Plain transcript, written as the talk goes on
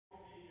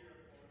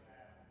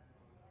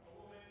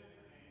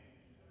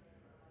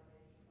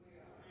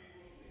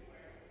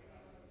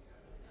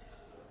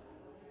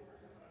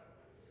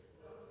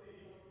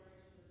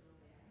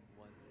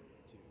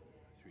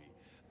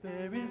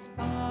There is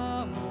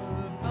power,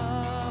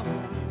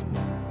 power,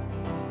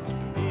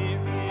 here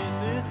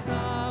in this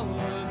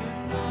hour,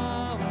 this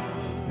hour.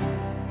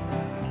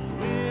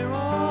 We're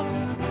all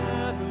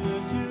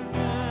together,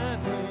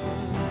 together,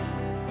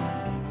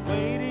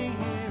 waiting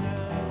here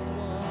as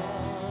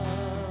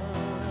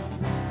one.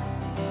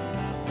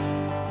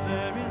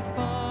 There is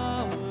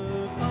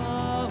power,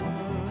 power,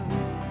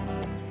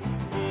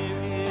 here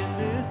in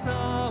this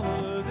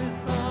hour,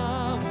 this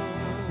hour.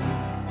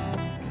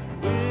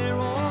 We're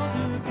all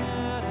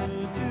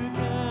together,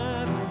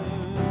 together,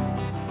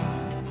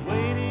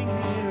 waiting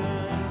here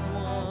as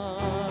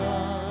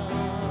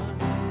one.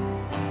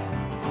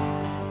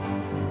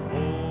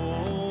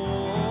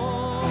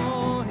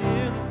 Oh,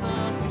 hear the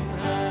sound from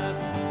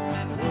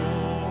heaven.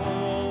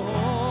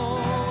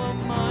 Oh, a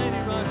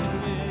mighty rushing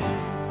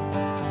wind.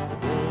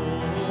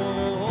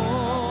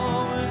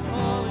 Oh, we're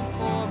calling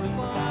for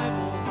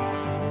revival.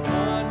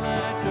 God,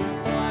 let your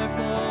fire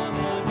fall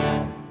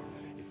again.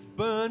 It's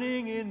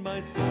burning in my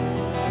soul,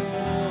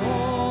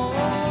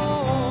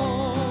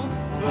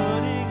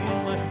 burning in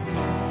my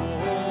soul.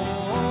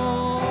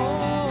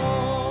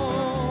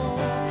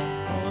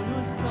 All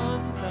your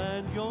sons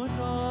and your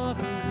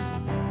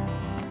daughters,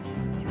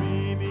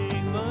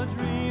 dreaming the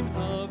dreams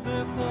of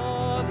their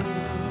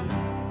fathers,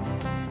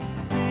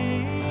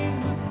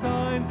 seeing the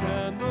signs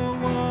and the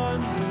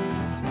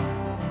wonders,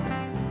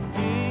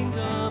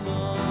 kingdom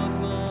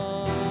of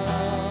God.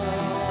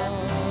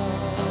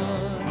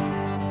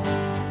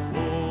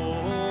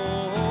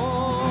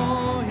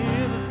 Oh,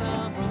 hear the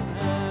sound from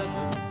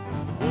heaven.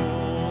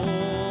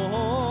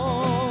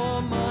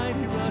 Oh,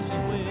 mighty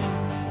rushing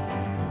wind.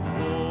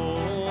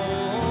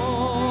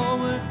 Oh,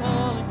 we're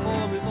calling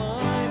for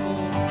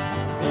revival.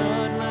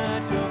 God,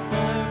 let your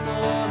fire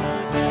fall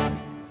again.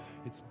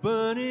 It's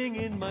burning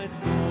in my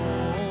soul,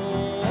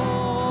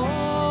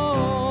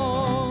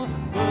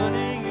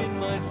 burning in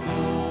my soul.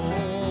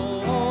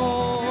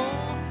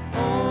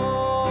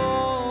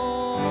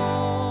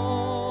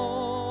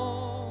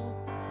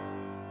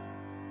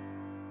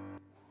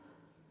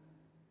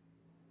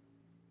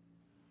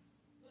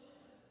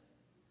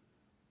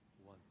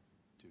 One,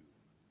 two.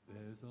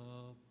 There's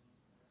a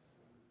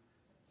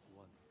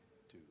one,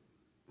 two.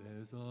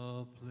 There's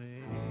a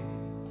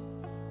place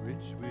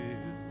rich with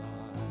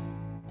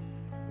light,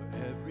 where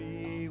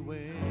every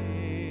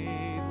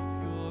wave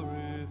will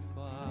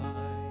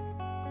purify.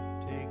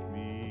 Take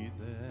me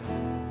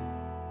there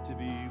to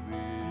be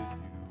with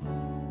you.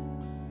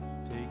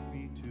 Take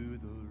me to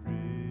the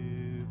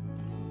river.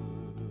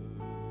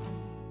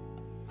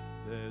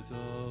 There's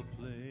a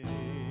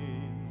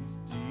place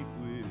deep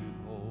with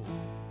hope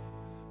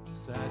to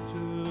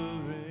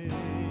saturate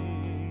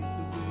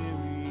the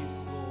weary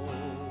soul.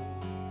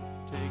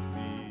 Take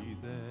me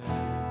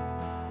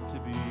there to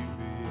be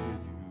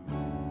with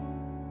you.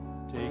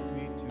 Take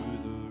me to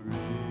the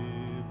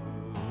river.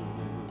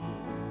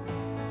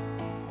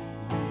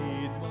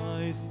 Lead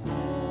my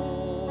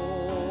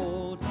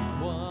soul to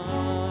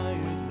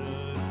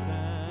quietness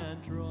and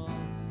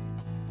trust.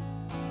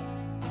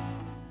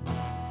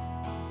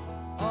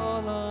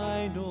 All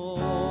I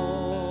know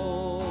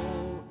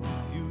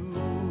is you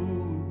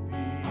will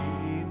be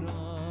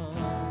enough.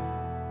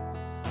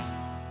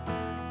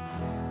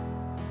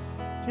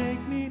 Take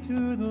me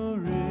to the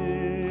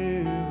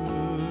river,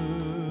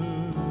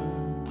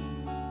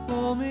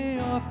 pull me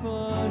off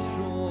the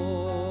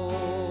shore.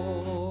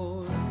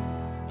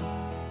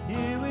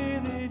 Here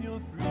within your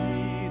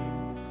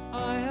freedom,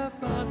 I have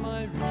found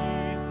my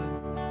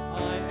reason.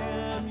 I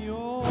am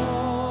yours.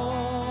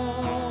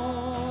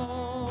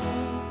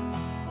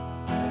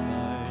 As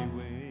I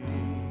wait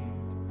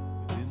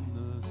within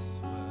the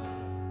swell,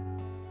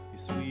 you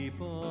sweep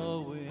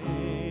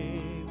away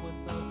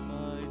what's of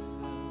myself.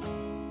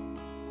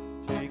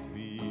 Take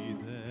me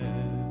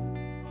there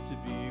to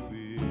be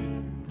with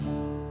you.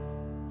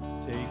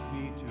 Take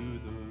me to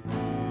the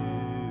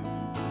river.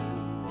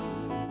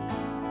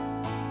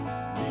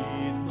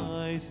 Lead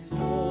my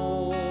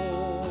soul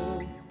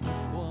to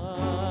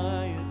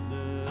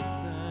quietness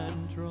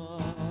and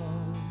trust.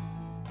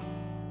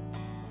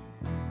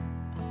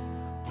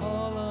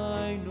 All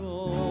I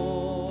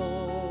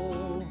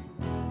know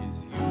is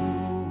you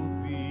will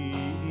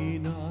be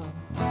enough.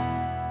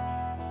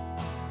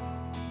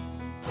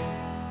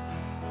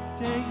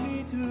 Take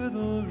me to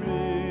the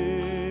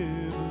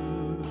river,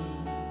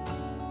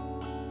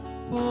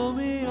 pull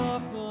me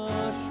off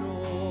the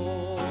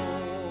shore.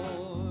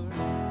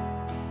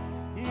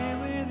 Here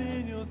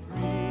within your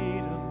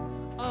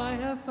freedom, I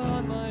have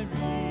found my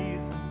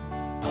reason.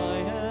 I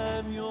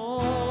am yours.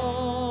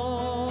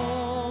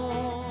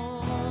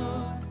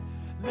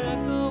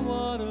 Let the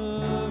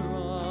water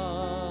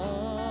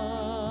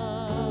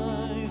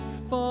rise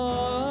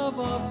far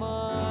above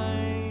my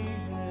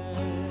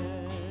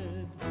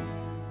head.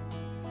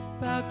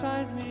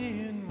 Baptize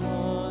me in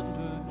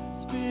wonder,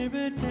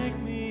 Spirit, take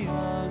me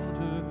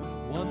under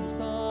once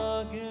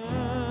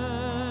again.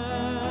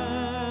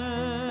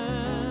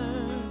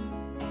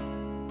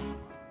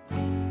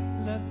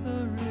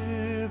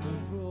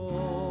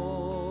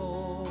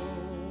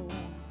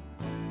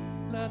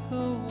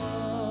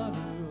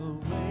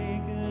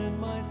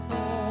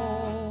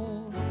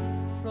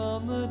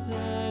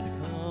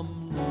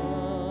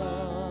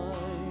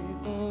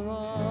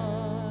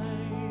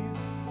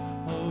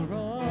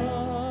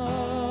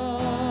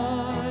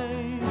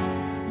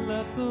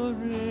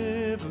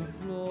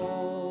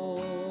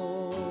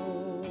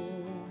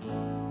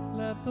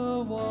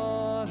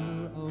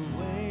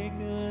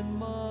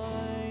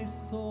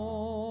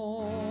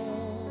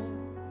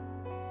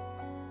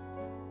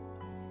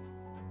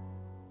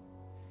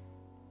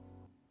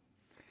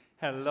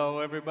 Hello,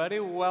 everybody.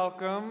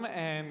 Welcome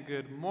and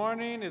good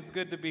morning. It's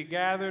good to be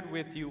gathered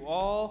with you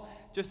all.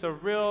 Just a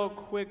real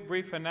quick,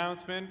 brief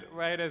announcement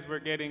right as we're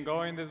getting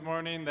going this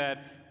morning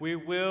that we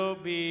will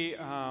be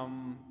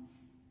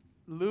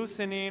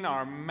loosening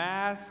our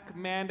mask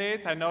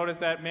mandates. I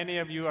noticed that many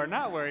of you are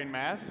not wearing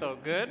masks, so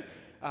good.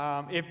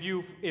 If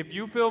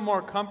you feel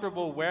more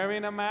comfortable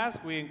wearing a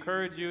mask, we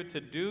encourage you to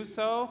do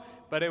so,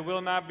 but it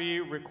will not be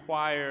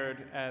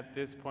required at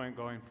this point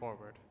going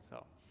forward.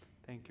 So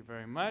thank you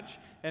very much.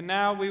 And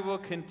now we will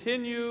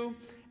continue,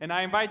 and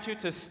I invite you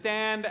to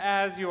stand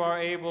as you are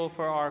able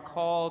for our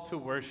call to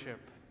worship.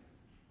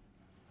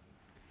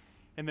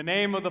 In the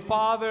name of the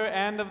Father,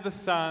 and of the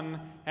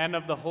Son, and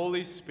of the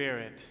Holy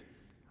Spirit.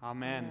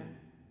 Amen. Amen.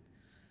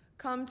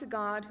 Come to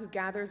God who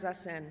gathers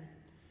us in.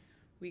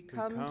 We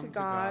come to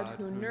God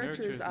who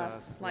nurtures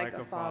us like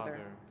a father.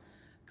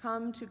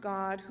 Come to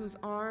God whose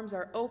arms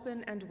are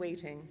open and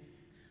waiting.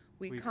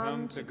 We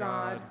come to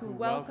God who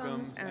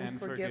welcomes and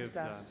forgives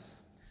us.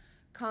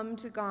 Come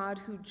to God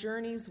who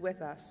journeys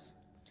with us.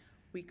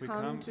 We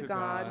come to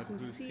God who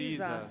sees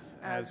us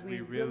as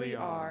we really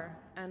are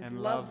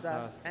and loves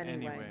us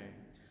anyway.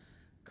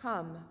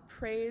 Come,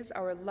 praise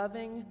our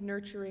loving,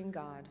 nurturing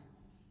God.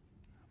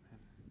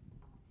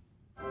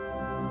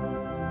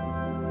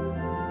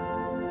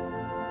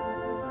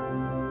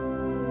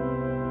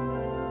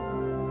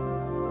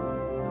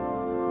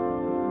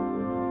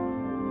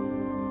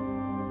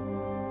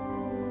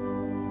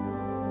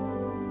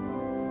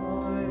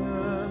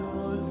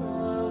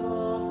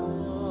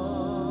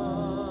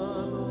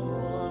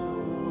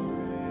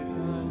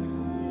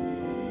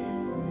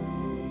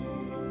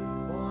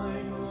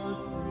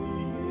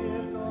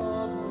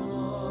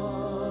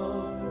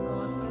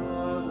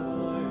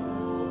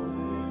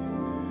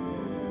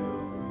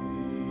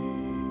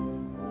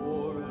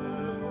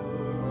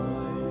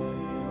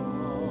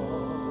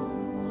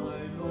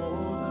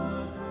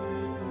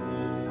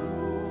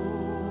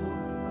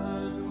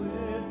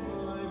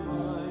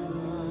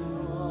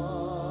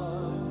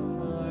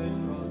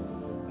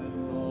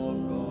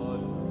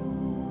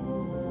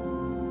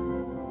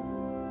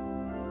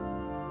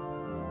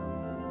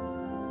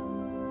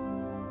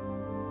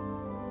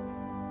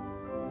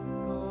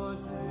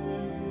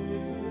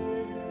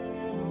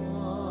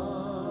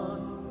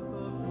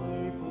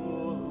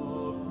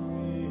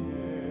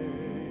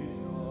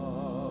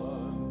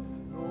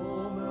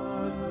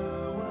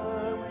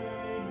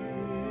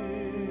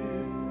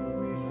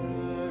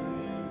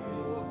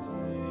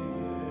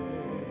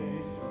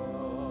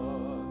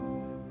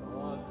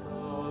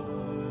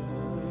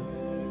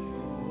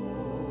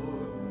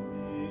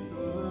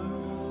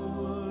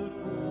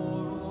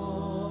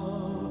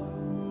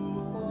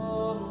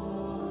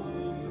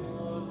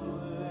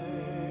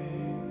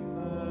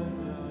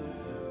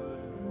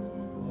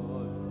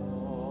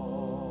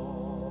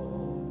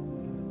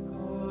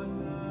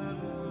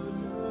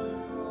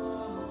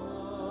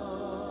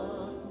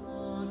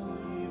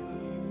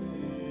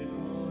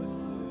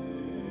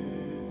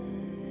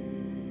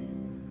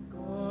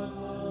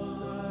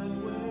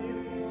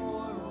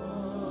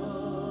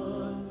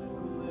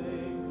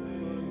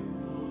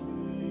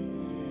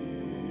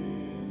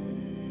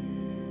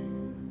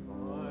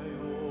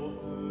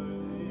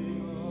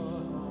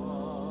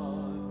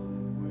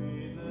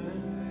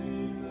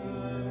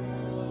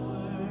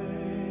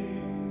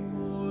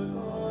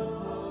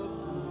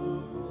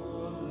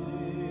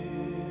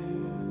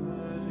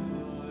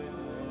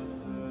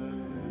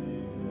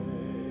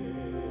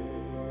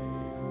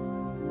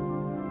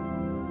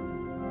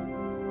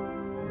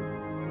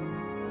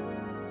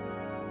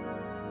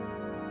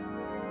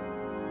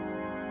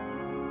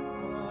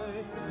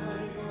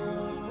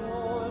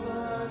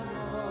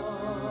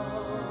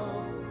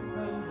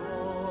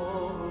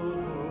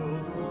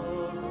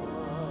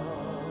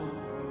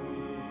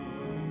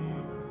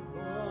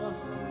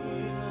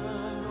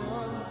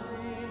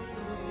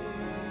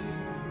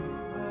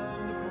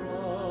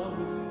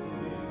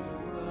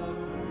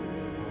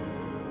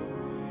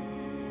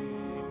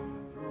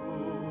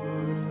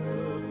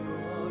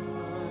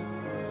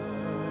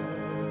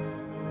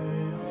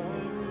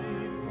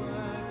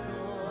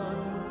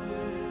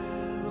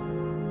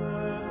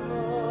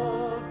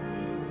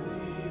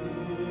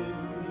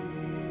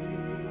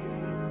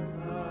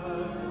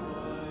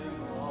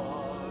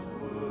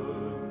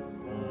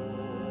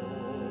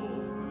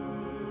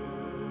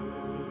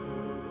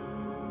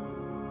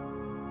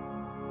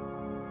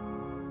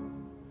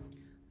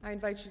 I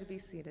invite you to be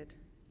seated.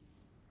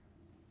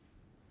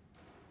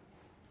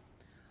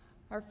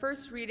 Our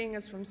first reading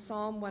is from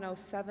Psalm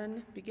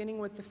 107, beginning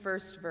with the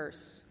first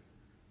verse.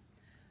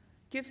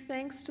 Give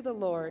thanks to the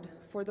Lord,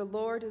 for the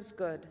Lord is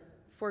good,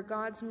 for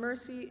God's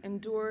mercy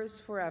endures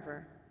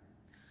forever.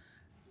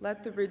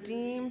 Let the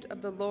redeemed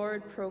of the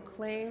Lord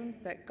proclaim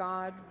that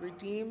God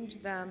redeemed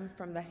them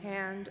from the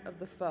hand of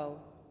the foe,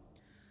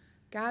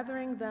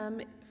 gathering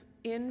them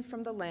in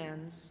from the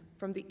lands,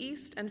 from the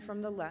east and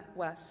from the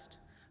west,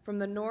 from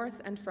the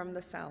north and from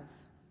the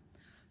south.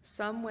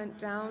 Some went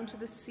down to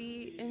the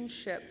sea in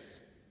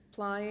ships,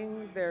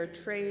 plying their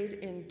trade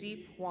in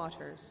deep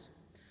waters.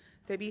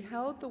 They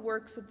beheld the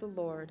works of the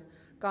Lord,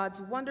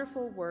 God's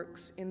wonderful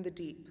works in the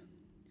deep.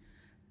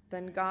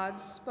 Then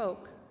God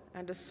spoke,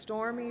 and a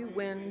stormy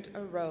wind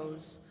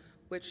arose,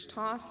 which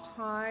tossed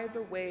high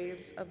the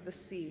waves of the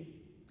sea.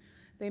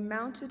 They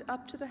mounted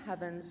up to the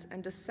heavens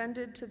and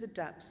descended to the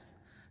depths.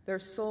 Their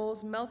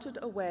souls melted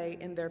away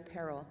in their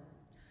peril.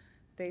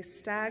 They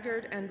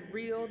staggered and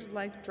reeled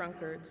like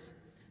drunkards,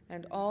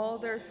 and all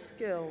their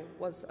skill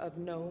was of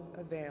no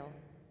avail.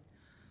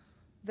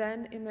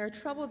 Then in their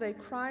trouble they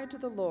cried to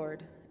the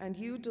Lord, and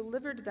you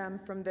delivered them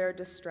from their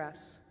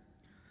distress.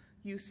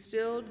 You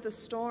stilled the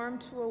storm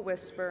to a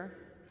whisper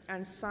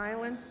and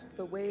silenced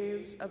the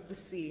waves of the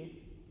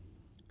sea.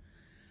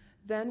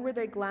 Then were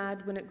they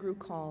glad when it grew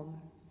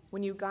calm,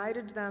 when you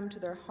guided them to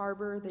their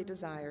harbor they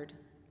desired.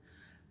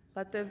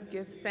 Let them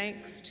give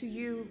thanks to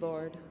you,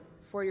 Lord,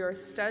 for your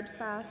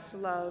steadfast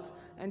love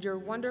and your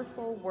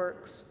wonderful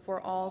works for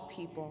all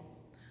people.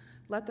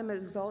 Let them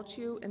exalt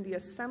you in the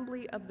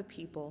assembly of the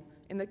people,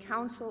 in the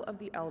council of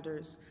the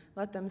elders.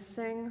 Let them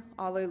sing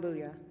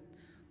Alleluia.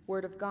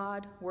 Word of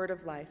God, word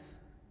of life.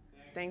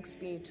 Thanks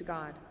be to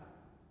God.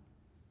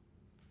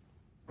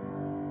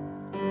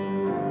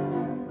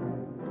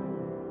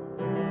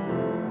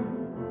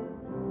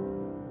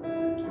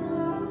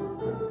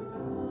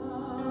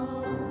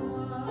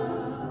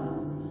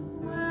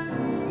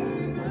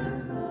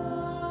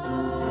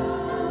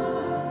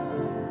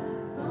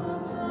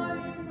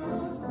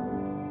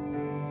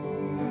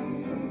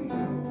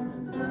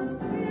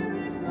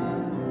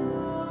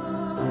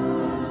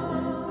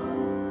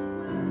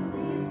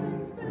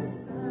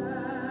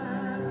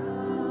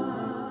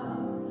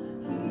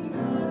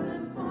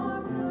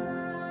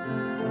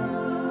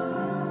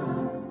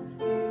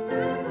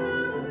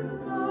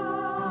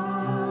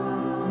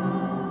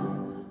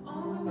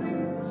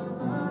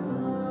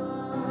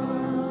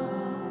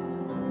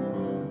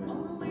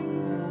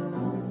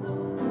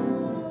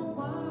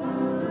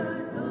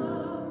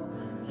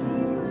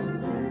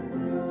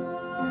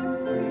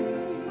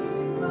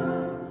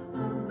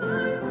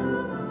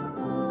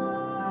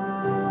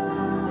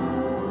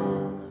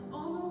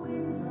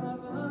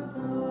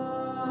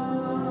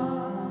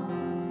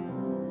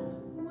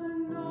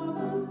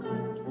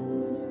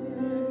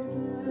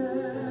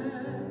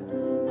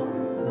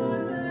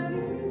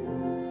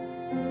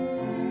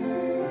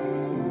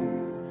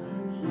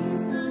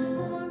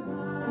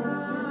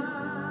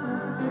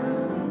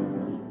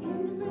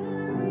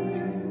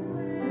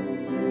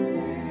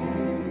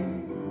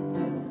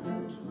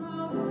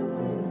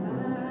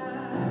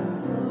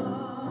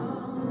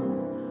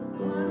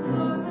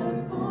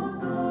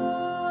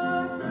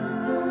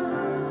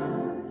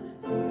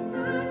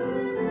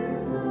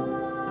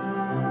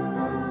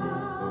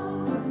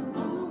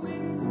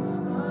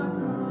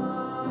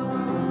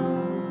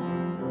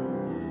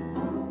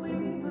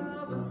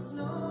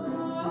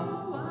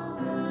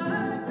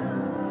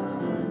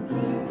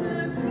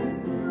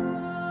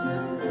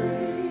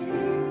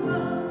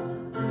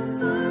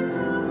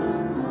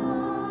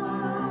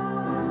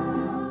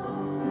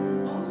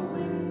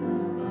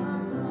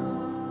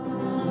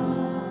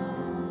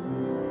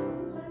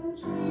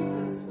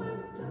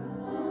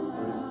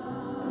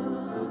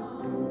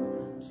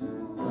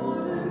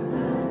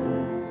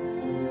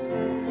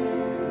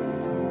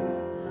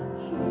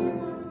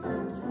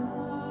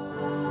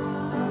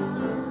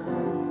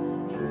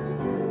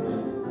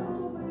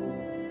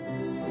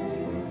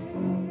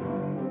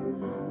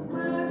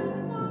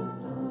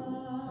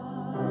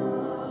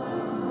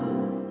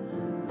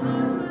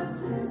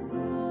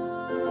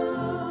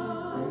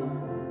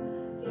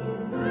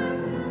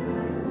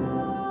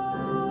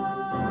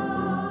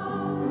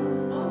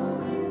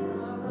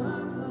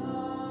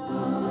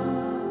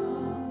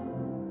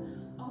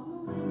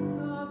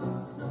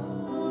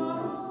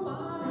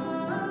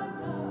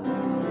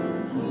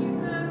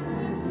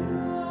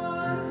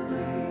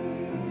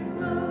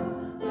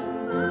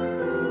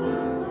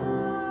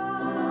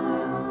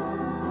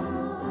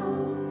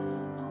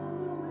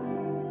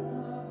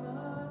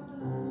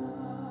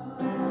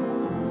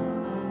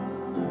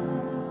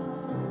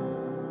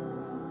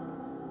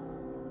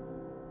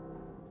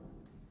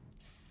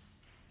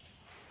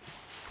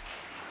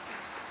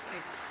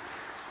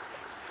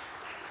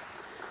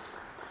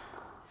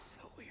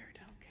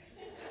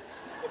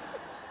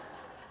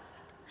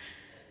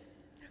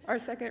 Our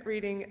second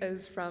reading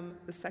is from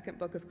the second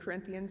book of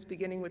Corinthians,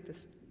 beginning with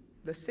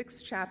the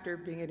 6th chapter,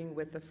 beginning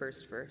with the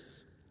first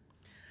verse.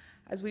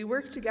 As we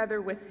work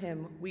together with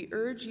him, we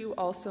urge you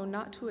also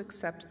not to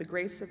accept the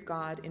grace of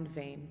God in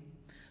vain.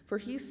 For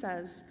he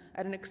says,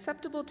 "At an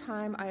acceptable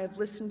time I have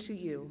listened to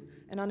you,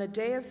 and on a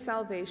day of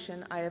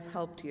salvation I have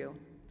helped you."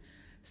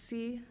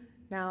 See,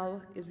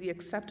 now is the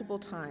acceptable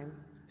time.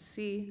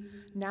 See,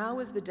 now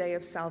is the day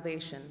of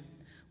salvation.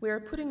 We are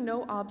putting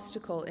no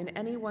obstacle in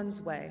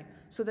anyone's way,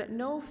 so that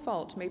no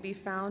fault may be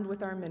found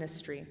with our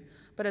ministry.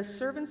 But as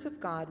servants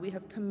of God, we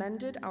have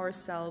commended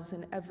ourselves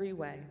in every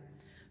way,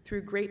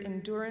 through great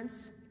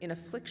endurance, in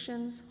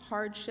afflictions,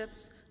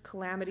 hardships,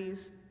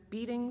 calamities,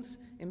 beatings,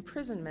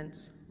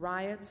 imprisonments,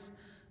 riots,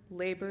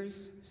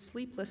 labors,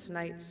 sleepless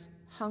nights,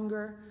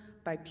 hunger,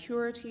 by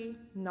purity,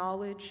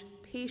 knowledge,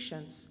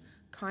 patience,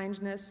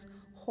 kindness,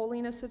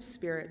 holiness of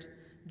spirit,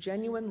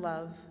 genuine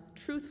love,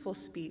 truthful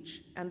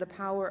speech, and the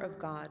power of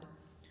God,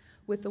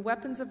 with the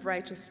weapons of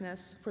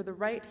righteousness for the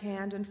right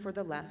hand and for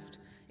the left,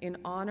 in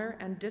honor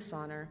and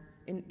dishonor,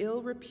 in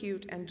ill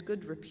repute and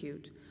good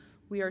repute.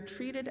 We are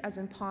treated as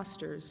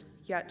impostors,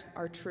 yet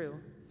are true,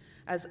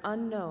 as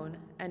unknown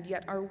and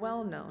yet are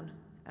well known,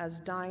 as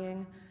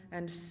dying,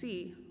 and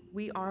see,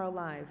 we are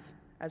alive,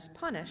 as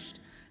punished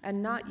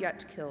and not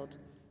yet killed,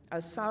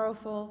 as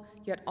sorrowful,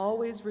 yet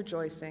always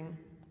rejoicing,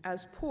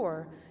 as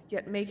poor,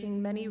 yet making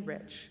many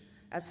rich,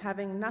 as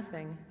having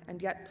nothing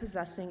and yet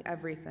possessing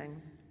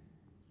everything.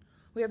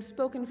 We have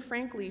spoken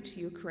frankly to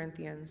you,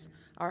 Corinthians.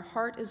 Our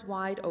heart is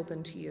wide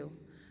open to you.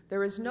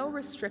 There is no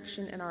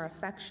restriction in our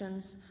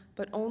affections,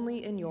 but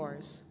only in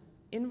yours.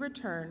 In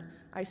return,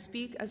 I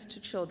speak as to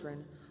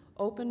children.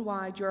 Open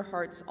wide your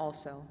hearts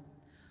also.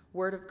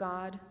 Word of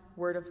God,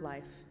 word of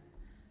life.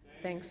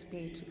 Thanks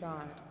be to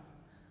God.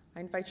 I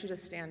invite you to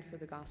stand for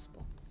the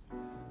gospel.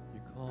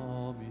 You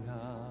call me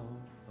out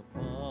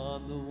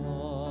upon the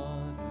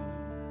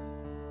waters,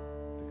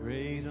 the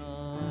great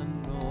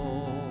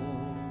unknown,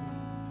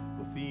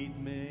 where feet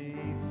may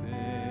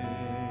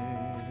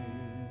fail.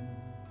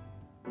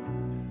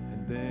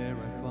 And there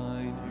I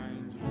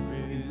find you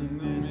in the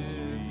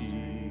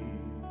mystery,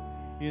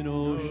 in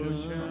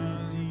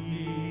oceans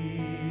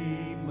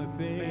deep, my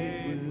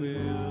faith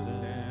will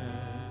stand.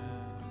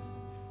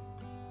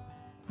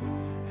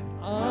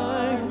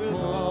 I will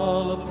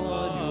call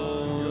upon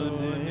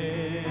your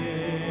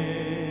name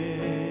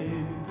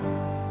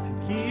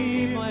and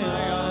keep my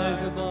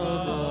eyes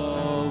above the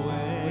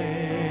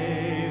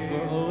waves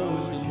where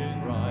oceans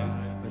rise.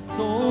 My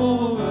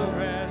soul will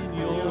rest in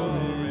your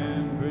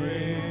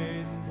embrace.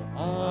 I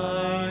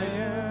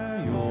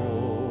am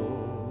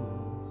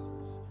yours,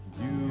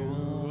 you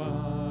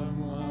are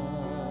mine.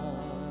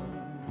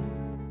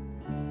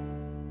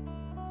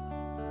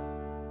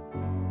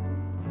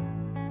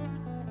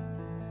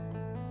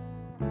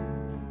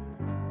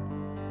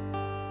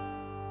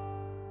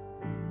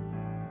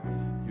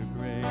 Your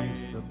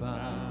grace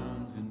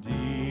abounds in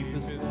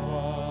deepest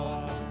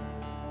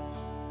waters.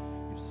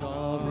 Your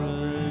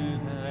sovereign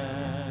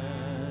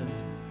hand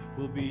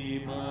will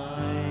be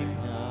my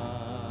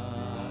guide.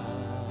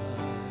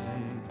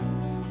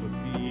 Where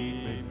feet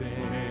may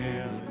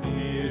fail and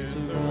fear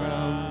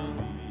surrounds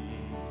me,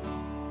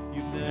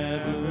 you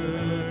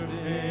never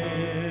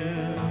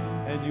fail,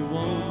 and you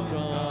won't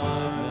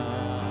stop now.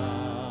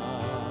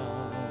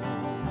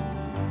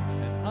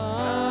 And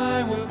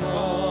I will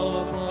call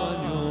upon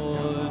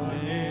your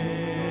name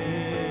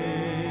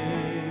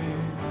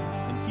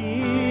and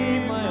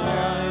keep my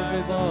eyes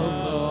above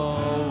the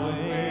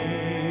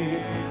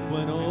waves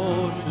when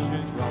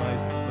oceans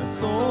rise. My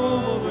soul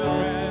will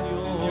rest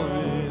in your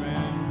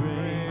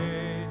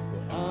embrace.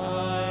 I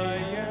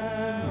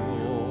am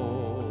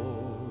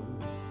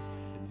yours,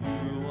 and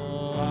you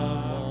are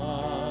mine.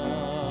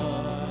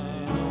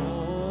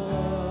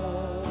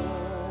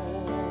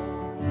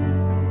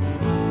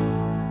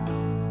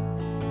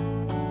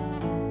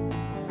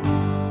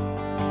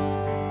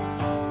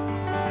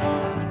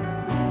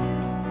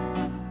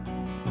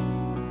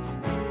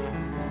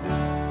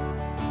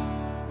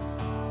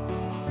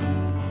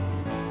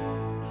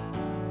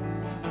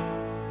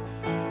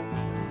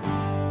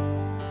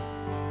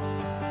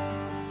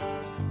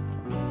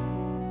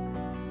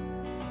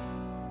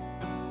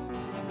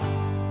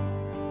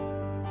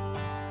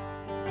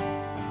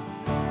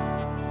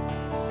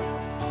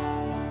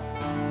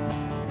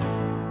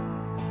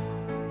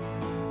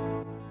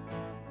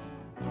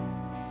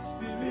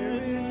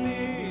 Spirit, lead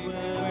me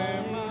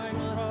where my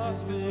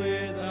trust is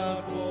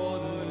without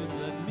borders.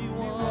 Let me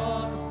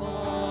walk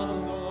upon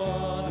the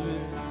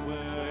waters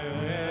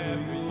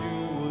wherever you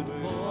would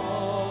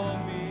call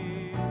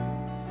me.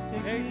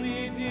 Take me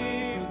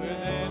deeper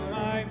than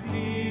my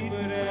feet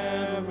would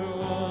ever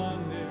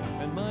wander,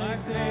 and my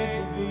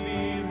faith will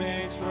be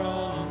made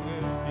stronger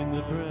in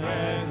the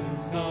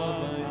presence of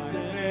my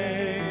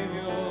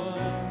Savior.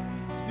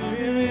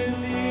 Spirit,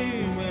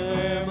 lead me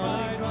where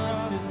my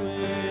trust is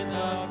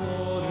without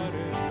borders.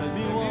 Let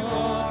me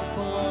walk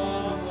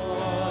upon the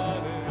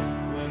waters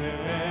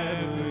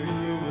wherever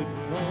you would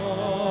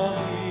call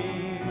me.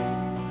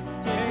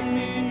 Take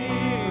me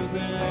deeper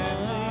than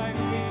my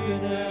feet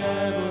could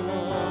ever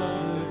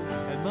wander,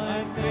 and my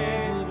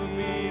faith will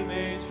be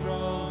made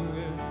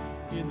stronger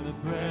in the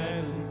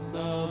presence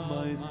of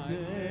my Savior.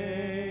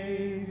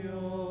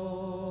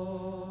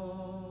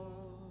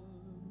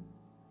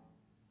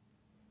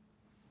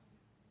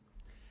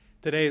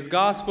 Today's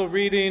gospel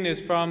reading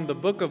is from the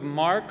book of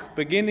Mark,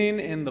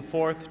 beginning in the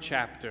 4th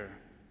chapter.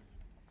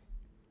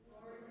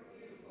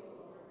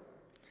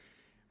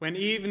 When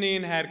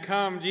evening had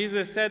come,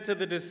 Jesus said to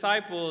the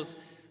disciples,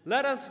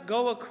 "Let us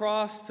go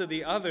across to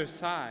the other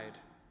side."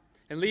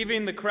 And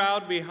leaving the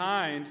crowd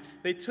behind,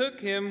 they took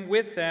him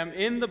with them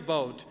in the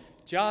boat,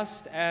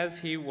 just as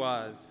he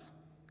was.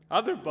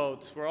 Other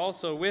boats were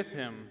also with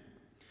him.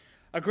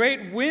 A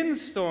great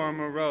windstorm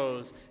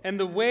arose, and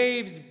the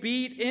waves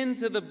beat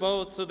into the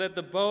boat so that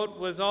the boat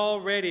was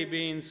already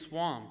being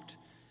swamped.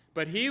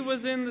 But he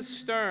was in the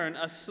stern,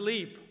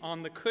 asleep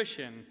on the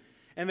cushion.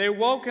 And they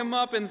woke him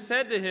up and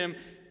said to him,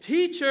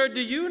 "Teacher,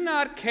 do you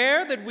not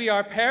care that we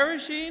are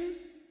perishing?"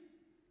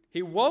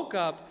 He woke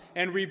up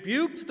and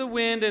rebuked the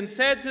wind and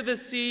said to the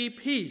sea,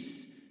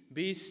 "Peace,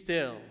 be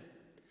still."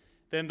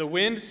 Then the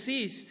wind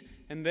ceased,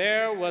 and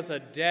there was a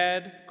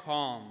dead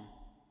calm.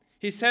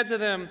 He said to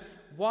them,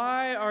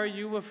 "Why are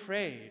you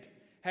afraid?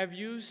 Have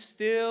you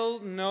still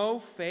no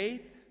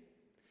faith?"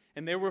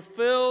 And they were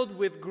filled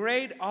with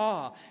great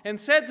awe and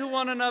said to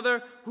one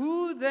another,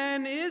 "Who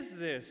then is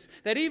this,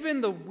 that even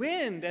the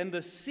wind and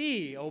the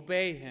sea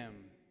obey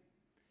him?"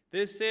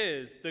 This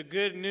is the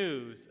good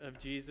news of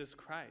Jesus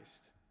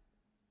Christ.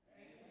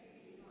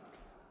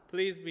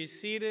 Please be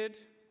seated.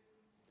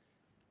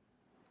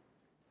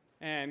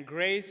 And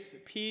grace,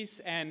 peace,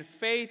 and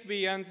faith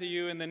be unto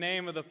you in the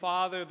name of the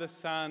Father, the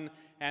Son,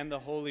 and the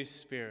Holy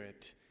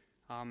Spirit.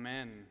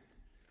 Amen.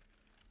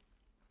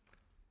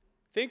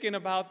 Thinking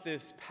about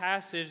this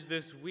passage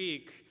this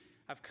week,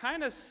 I've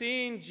kind of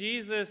seen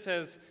Jesus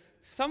as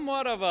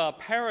somewhat of a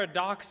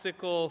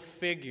paradoxical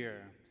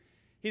figure.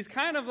 He's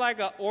kind of like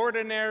an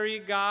ordinary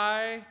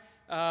guy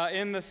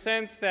in the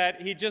sense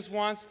that he just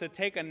wants to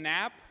take a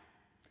nap.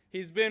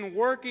 He's been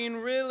working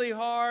really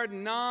hard,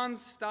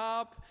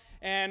 nonstop,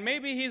 and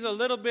maybe he's a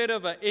little bit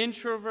of an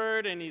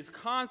introvert and he's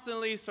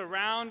constantly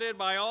surrounded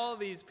by all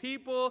these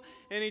people,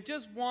 and he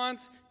just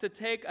wants to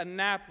take a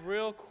nap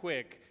real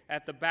quick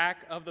at the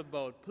back of the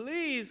boat.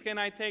 "Please, can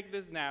I take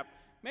this nap?"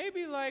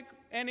 Maybe like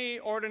any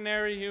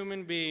ordinary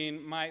human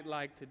being might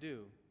like to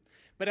do.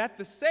 But at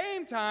the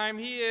same time,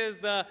 he is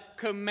the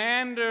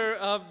commander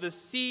of the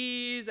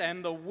seas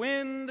and the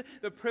wind,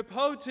 the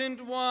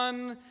prepotent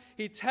one.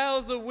 He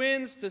tells the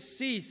winds to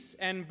cease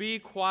and be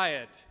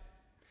quiet.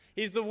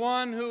 He's the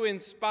one who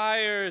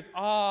inspires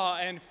awe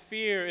and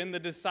fear in the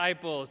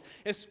disciples,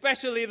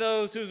 especially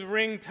those whose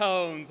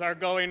ringtones are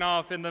going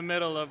off in the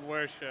middle of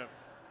worship.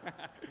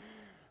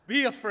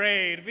 Be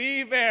afraid,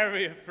 be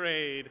very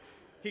afraid.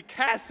 He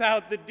casts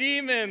out the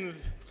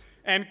demons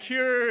and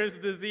cures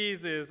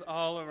diseases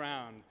all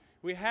around.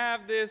 We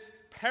have this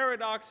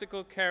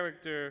paradoxical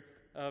character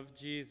of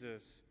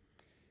Jesus.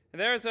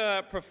 There's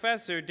a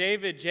professor,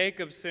 David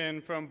Jacobson,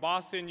 from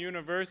Boston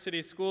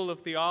University School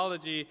of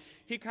Theology.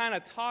 He kind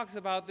of talks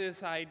about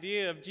this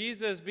idea of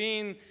Jesus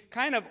being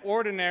kind of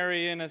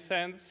ordinary in a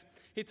sense.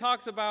 He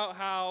talks about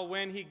how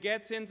when he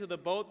gets into the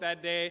boat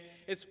that day,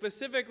 it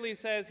specifically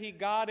says he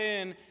got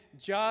in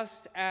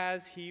just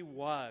as he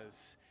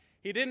was.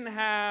 He didn't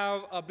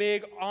have a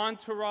big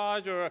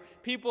entourage or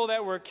people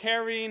that were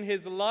carrying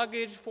his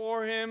luggage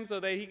for him so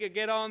that he could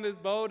get on this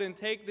boat and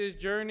take this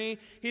journey.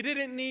 He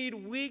didn't need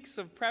weeks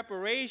of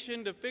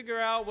preparation to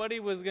figure out what he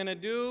was going to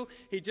do.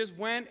 He just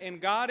went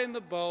and got in the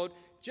boat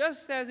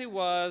just as he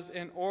was,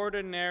 an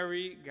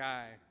ordinary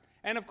guy.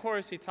 And of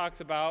course, he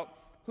talks about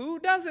who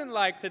doesn't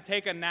like to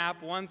take a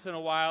nap once in a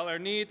while or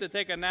need to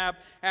take a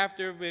nap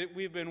after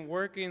we've been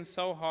working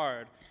so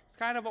hard. It's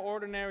kind of an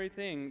ordinary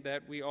thing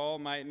that we all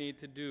might need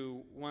to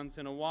do once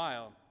in a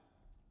while.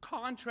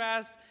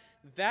 Contrast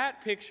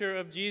that picture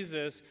of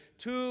Jesus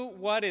to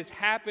what is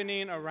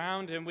happening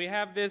around him. We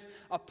have this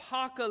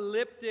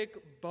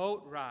apocalyptic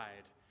boat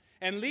ride.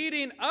 And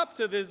leading up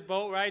to this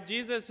boat ride,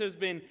 Jesus has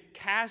been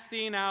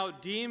casting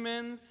out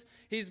demons.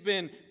 He's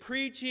been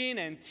preaching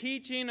and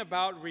teaching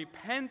about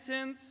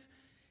repentance.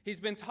 He's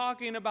been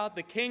talking about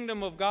the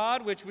kingdom of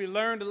God, which we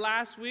learned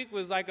last week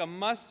was like a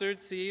mustard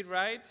seed,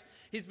 right?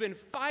 He's been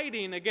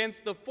fighting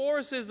against the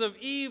forces of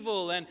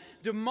evil and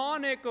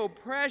demonic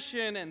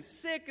oppression and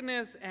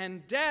sickness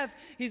and death.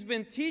 He's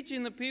been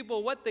teaching the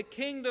people what the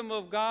kingdom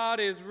of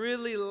God is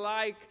really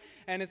like.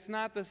 And it's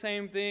not the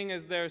same thing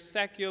as their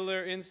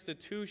secular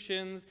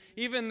institutions,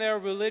 even their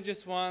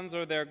religious ones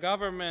or their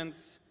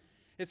governments.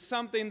 It's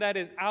something that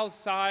is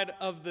outside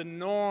of the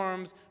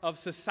norms of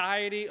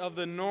society, of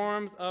the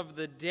norms of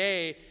the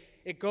day.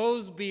 It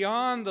goes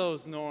beyond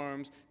those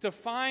norms to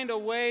find a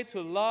way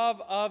to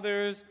love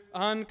others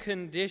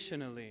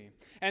unconditionally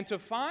and to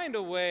find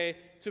a way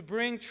to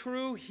bring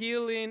true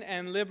healing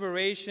and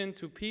liberation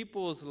to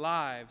people's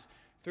lives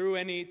through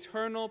an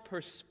eternal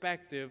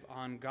perspective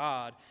on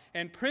God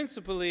and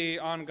principally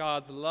on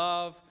God's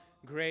love,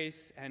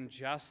 grace, and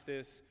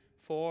justice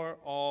for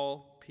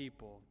all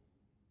people.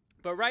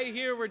 But right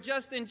here, we're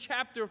just in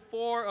chapter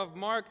 4 of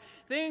Mark.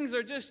 Things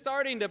are just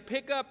starting to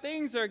pick up.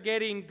 Things are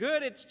getting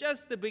good. It's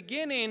just the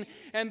beginning.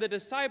 And the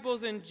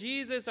disciples and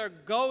Jesus are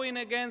going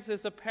against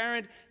this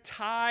apparent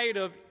tide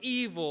of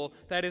evil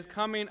that is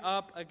coming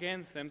up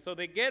against them. So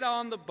they get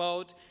on the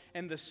boat,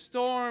 and the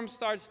storm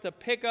starts to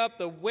pick up.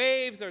 The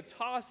waves are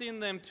tossing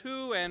them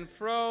to and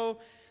fro.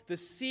 The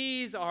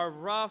seas are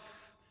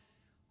rough,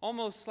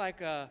 almost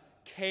like a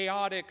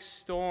chaotic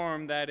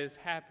storm that is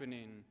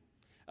happening.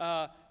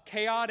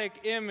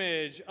 Chaotic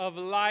image of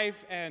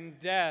life and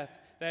death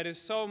that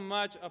is so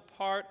much a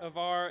part of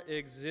our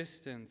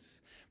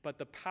existence. But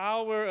the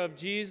power of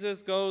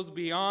Jesus goes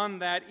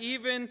beyond that,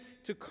 even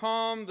to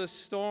calm the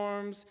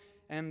storms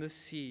and the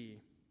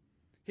sea.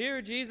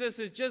 Here, Jesus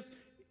is just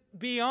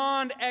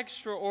beyond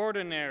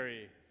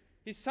extraordinary.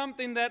 He's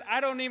something that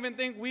I don't even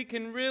think we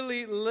can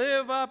really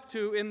live up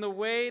to in the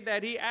way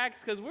that he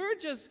acts, because we're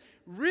just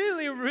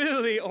really,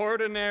 really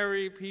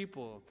ordinary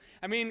people.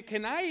 I mean,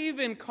 can I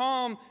even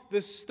calm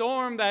the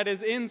storm that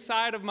is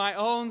inside of my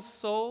own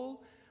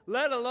soul,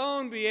 let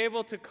alone be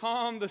able to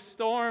calm the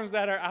storms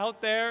that are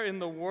out there in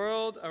the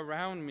world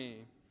around me?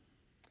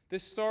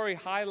 This story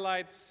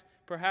highlights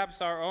perhaps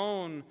our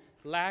own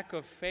lack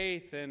of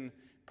faith and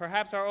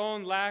perhaps our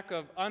own lack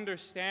of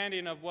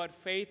understanding of what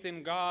faith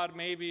in God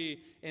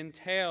maybe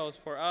entails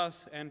for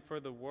us and for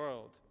the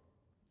world.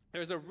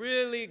 There's a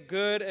really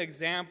good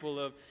example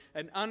of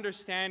an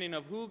understanding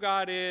of who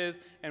God is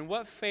and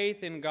what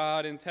faith in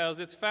God entails.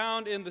 It's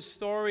found in the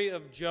story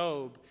of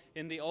Job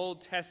in the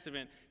Old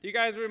Testament. Do you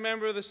guys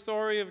remember the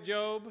story of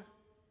Job?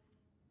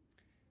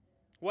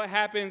 What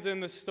happens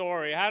in the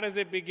story? How does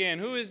it begin?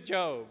 Who is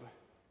Job?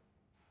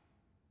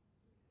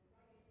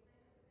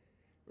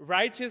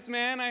 Righteous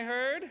man, I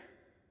heard.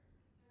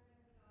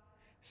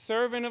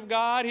 Servant of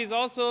God. He's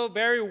also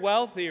very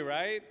wealthy,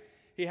 right?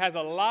 He has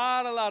a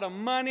lot of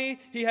money.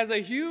 He has a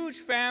huge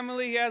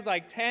family. He has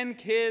like 10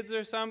 kids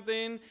or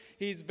something.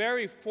 He's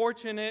very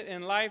fortunate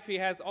in life. He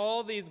has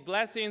all these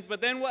blessings. But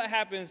then what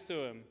happens to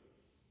him?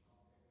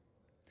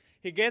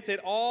 He gets it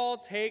all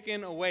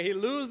taken away. He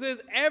loses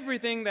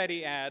everything that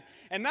he had.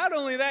 And not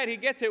only that, he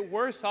gets it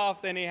worse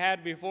off than he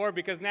had before,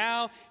 because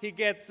now he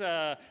gets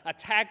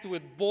attacked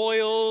with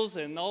boils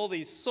and all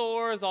these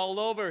sores all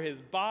over his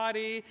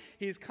body.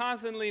 He's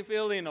constantly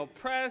feeling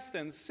oppressed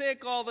and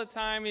sick all the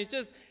time. He's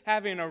just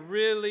having a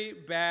really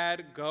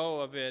bad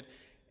go of it.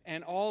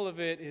 And all of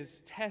it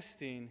is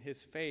testing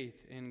his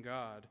faith in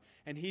God.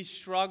 And he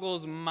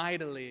struggles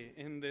mightily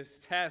in this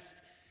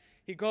test.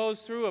 He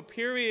goes through a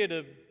period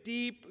of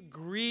deep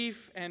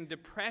grief and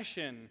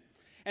depression.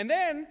 And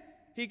then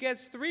he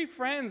gets 3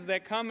 friends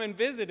that come and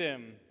visit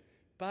him.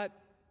 But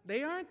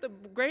they aren't the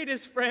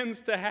greatest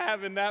friends to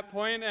have in that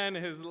point in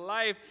his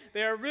life.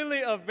 They are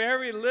really of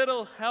very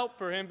little help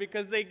for him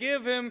because they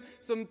give him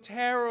some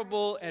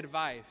terrible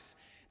advice.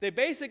 They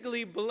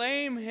basically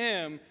blame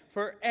him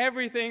for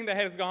everything that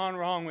has gone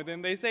wrong with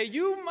him. They say,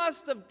 you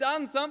must have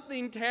done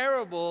something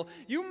terrible.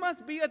 You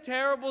must be a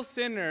terrible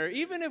sinner.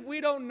 Even if we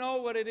don't know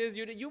what it is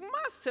you did, you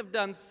must have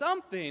done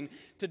something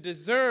to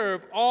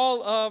deserve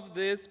all of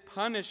this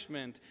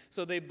punishment.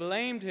 So they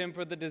blamed him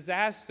for the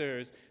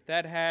disasters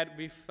that had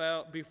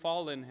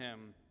befallen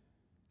him.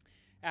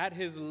 At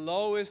his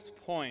lowest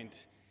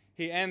point,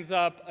 he ends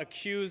up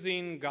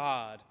accusing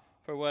God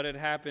for what had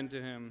happened to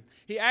him.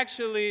 He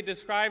actually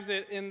describes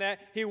it in that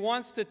he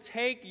wants to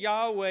take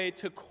Yahweh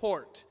to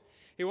court.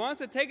 He wants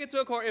to take it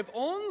to a court. If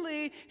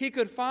only he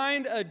could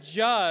find a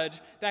judge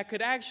that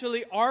could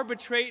actually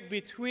arbitrate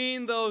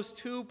between those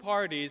 2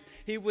 parties,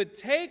 he would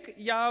take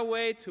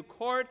Yahweh to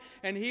court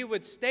and he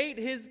would state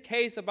his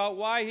case about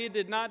why he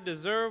did not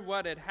deserve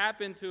what had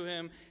happened to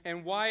him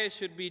and why it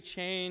should be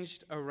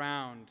changed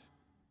around.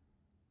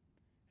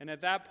 And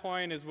at that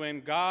point is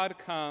when God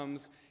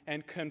comes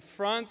and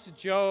confronts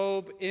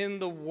Job in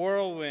the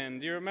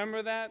whirlwind. Do you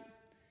remember that?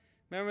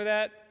 Remember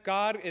that?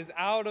 God is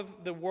out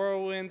of the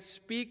whirlwind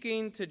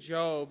speaking to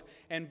Job,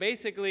 and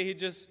basically he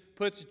just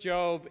puts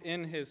Job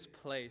in his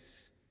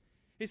place.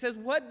 He says,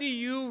 what do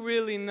you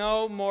really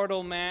know,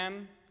 mortal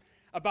man,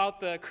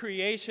 about the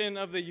creation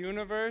of the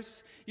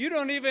universe? You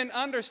don't even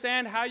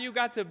understand how you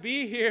got to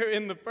be here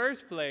in the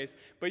first place.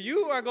 But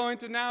you are going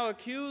to now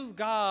accuse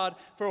God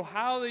for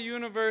how the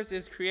universe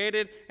is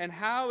created and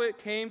how it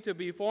came to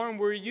be formed.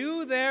 Were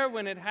you there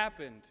when it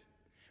happened?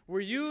 Were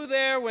you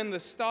there when the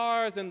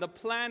stars and the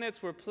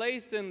planets were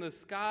placed in the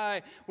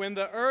sky, when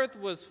the earth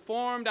was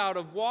formed out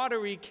of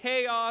watery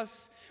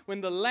chaos,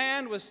 when the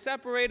land was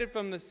separated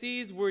from the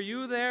seas? Were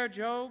you there,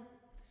 Job?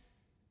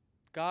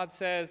 God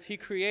says he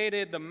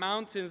created the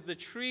mountains, the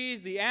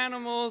trees, the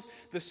animals,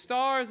 the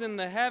stars in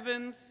the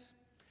heavens.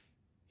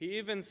 He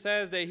even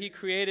says that he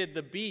created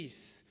the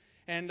beasts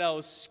and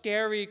those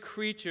scary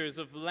creatures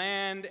of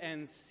land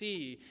and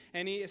sea.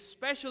 And he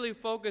especially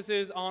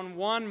focuses on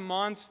one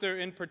monster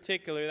in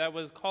particular that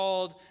was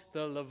called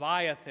the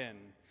Leviathan.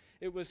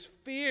 It was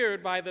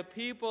feared by the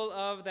people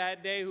of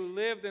that day who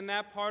lived in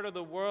that part of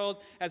the world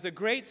as a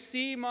great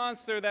sea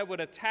monster that would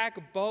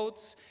attack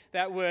boats,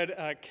 that would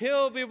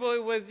kill people.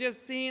 It was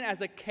just seen as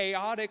a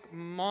chaotic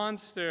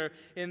monster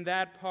in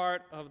that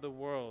part of the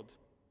world.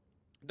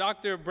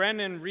 Dr.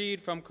 Brennan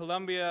Reed from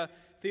Columbia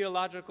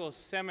Theological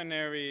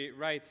Seminary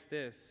writes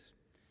this: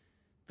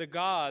 the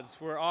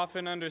gods were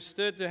often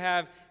understood to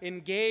have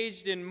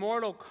engaged in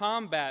mortal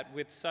combat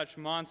with such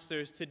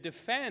monsters to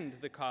defend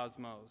the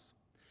cosmos.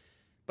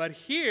 But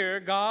here,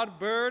 God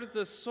births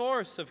the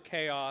source of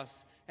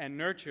chaos and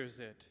nurtures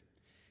it.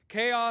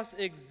 Chaos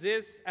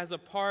exists as a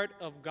part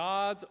of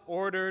God's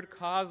ordered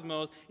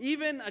cosmos,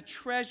 even a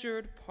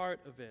treasured part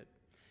of it.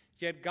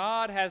 Yet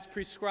God has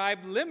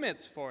prescribed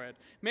limits for it,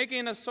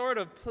 making a sort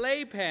of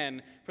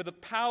playpen for the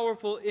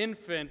powerful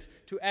infant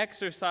to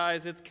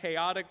exercise its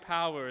chaotic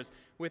powers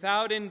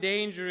without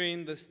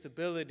endangering the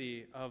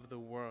stability of the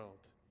world.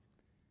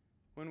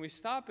 When we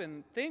stop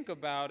and think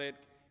about it,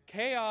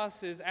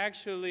 chaos is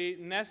actually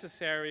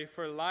necessary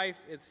for life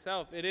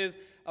itself. It is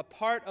a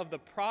part of the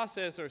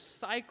process or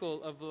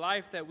cycle of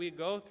life that we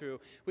go through.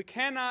 We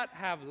cannot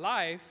have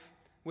life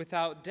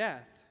without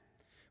death.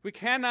 We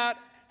cannot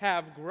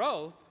have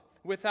growth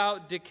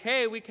without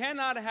decay. We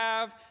cannot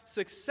have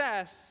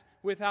success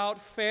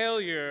without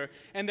failure.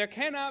 And there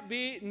cannot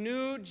be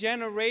new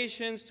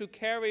generations to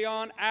carry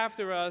on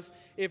after us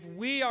if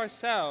we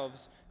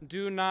ourselves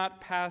do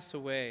not pass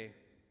away.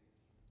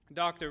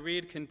 Dr.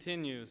 Reed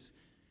continues,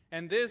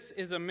 and this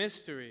is a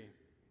mystery.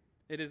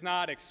 It is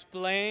not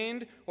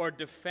explained or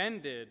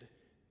defended.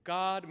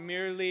 God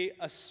merely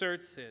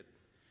asserts it.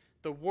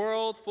 The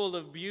world, full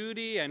of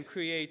beauty and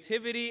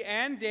creativity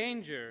and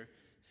danger,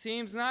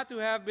 seems not to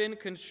have been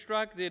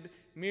constructed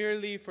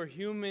merely for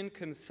human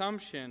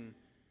consumption.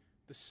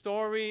 The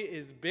story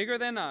is bigger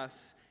than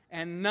us,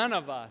 and none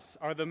of us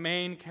are the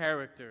main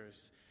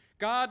characters.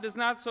 God does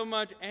not so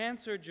much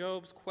answer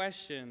Job's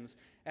questions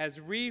as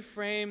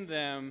reframe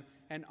them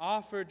and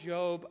offer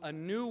Job a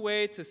new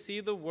way to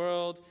see the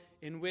world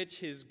in which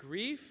his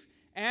grief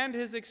and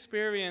his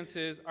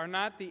experiences are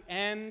not the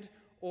end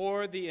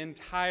or the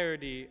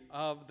entirety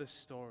of the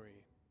story.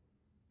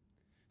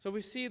 So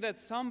we see that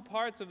some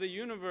parts of the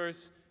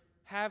universe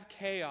have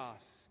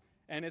chaos,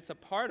 and it's a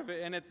part of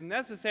it, and it's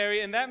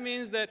necessary, and that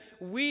means that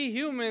we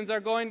humans are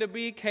going to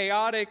be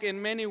chaotic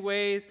in many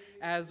ways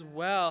as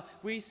well.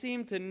 We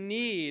seem to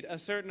need a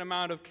certain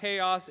amount of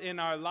chaos in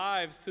our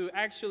lives to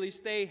actually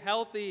stay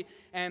healthy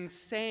and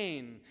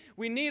sane.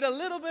 We need a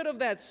little bit of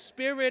that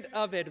spirit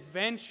of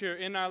adventure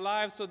in our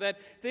lives so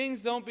that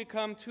things don't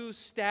become too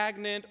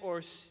stagnant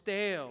or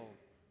stale.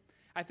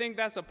 I think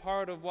that's a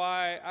part of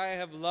why I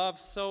have loved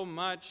so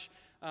much,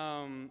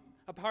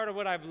 a part of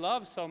what I've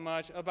loved so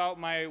much about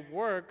my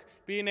work,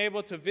 being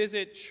able to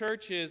visit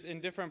churches in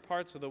different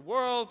parts of the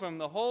world, from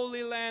the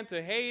Holy Land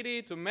to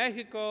Haiti to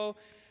Mexico,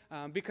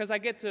 because I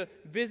get to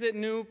visit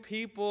new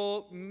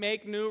people,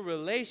 make new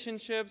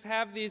relationships,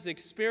 have these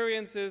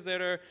experiences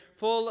that are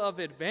full of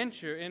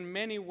adventure. In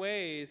many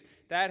ways,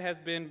 that has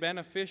been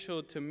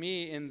beneficial to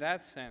me in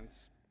that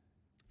sense.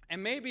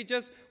 And maybe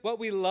just what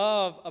we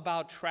love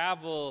about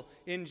travel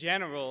in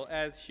general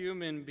as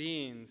human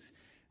beings.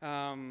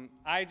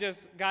 I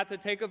just got to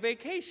take a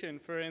vacation,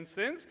 for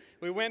instance.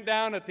 We went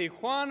down to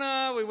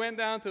Tijuana, we went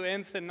down to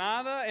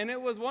Ensenada, and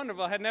it was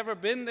wonderful. I had never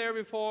been there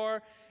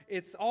before.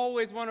 It's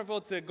always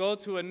wonderful to go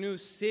to a new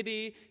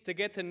city, to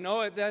get to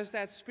know it. There's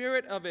that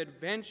spirit of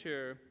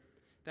adventure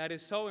that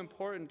is so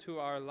important to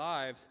our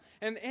lives.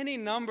 And any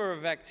number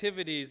of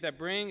activities that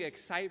bring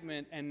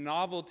excitement and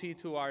novelty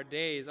to our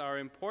days are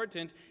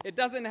important. It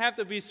doesn't have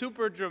to be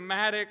super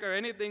dramatic or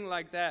anything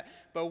like that,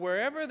 but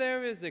wherever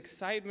there is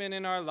excitement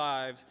in our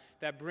lives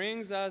that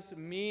brings us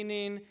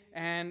meaning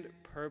and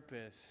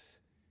purpose,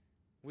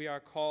 we are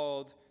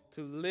called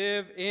to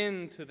live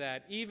into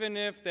that, even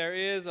if there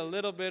is a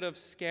little bit of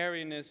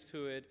scariness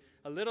to it,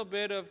 a little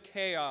bit of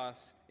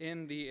chaos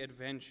in the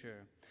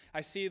adventure.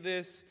 I see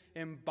this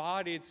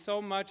embodied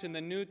so much in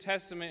the New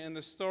Testament in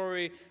the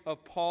story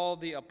of Paul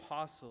the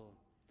Apostle.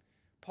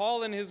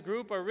 Paul and his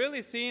group are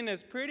really seen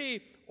as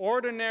pretty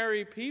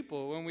ordinary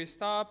people when we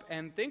stop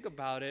and think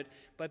about it,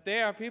 but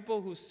they are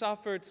people who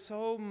suffered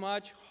so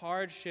much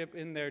hardship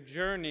in their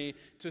journey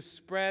to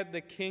spread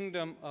the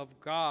kingdom of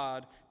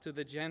God to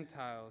the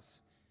Gentiles.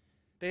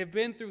 They have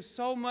been through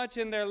so much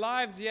in their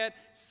lives, yet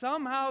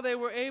somehow they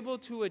were able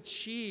to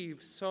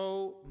achieve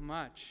so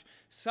much.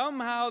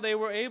 Somehow they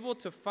were able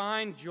to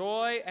find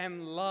joy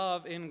and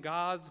love in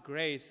God's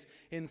grace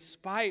in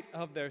spite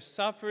of their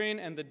suffering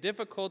and the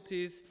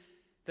difficulties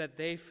that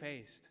they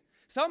faced.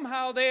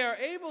 Somehow they are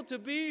able to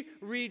be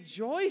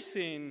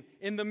rejoicing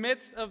in the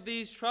midst of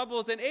these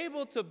troubles and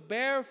able to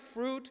bear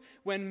fruit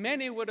when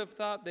many would have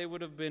thought they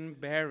would have been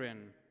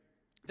barren.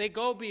 They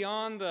go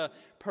beyond the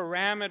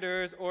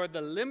parameters or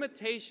the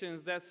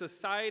limitations that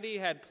society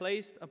had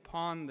placed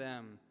upon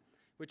them,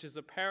 which is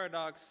a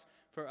paradox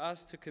for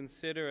us to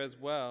consider as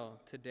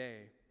well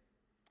today.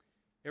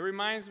 It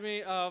reminds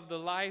me of the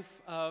life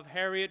of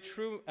Harriet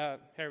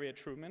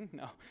Tubman.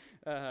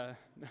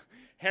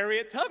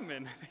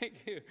 Thank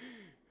you.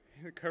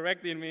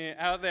 Correcting me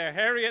out there.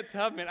 Harriet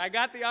Tubman. I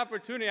got the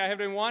opportunity. I have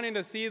been wanting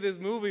to see this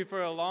movie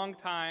for a long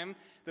time.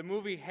 The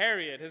movie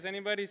Harriet. Has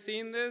anybody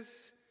seen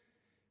this?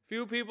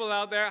 Few people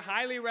out there,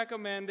 highly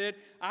recommend it.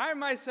 I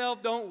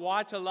myself don't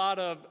watch a lot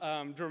of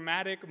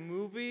dramatic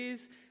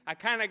movies. I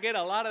kind of get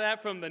a lot of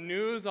that from the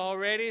news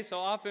already, so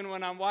often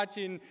when I'm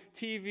watching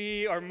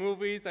TV or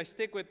movies, I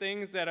stick with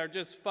things that are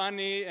just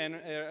funny and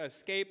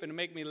escape and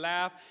make me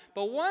laugh.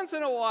 But once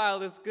in a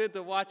while, it's good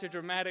to watch a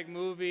dramatic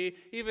movie,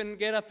 even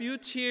get a few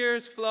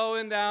tears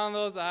flowing down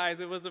those eyes.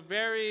 It was a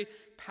very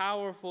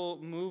powerful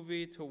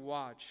movie to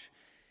watch.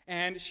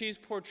 And she's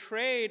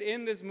portrayed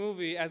in this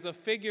movie as a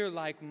figure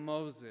like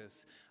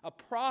Moses, a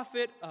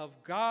prophet of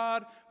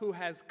God who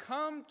has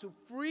come to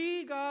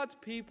free God's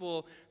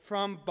people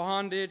from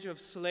bondage of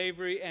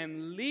slavery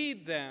and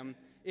lead them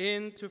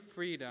into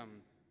freedom.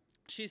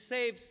 She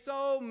saved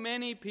so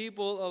many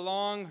people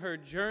along her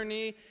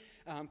journey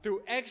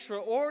through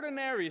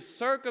extraordinary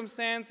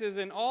circumstances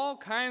and all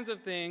kinds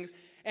of things,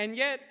 and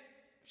yet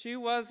she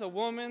was a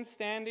woman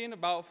standing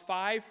about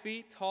 5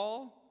 feet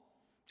tall.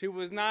 She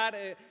was not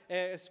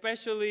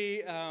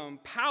especially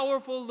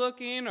powerful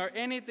looking or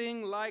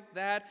anything like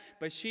that,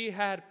 but she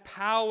had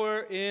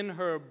power in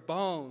her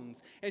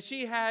bones, and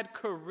she had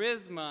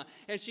charisma,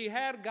 and she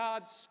had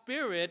God's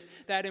Spirit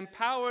that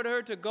empowered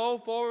her to go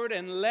forward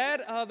and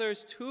led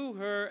others to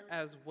her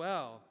as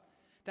well.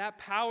 That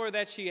power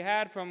that she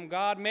had from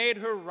God made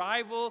her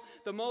rival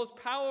the most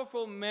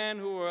powerful men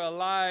who were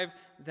alive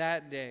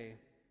that day.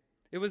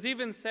 It was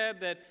even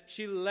said that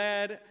she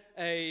led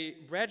a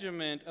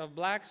regiment of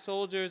black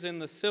soldiers in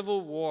the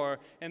Civil War,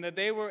 and that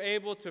they were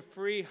able to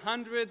free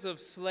hundreds of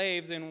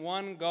slaves in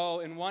one go,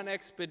 in one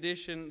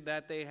expedition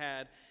that they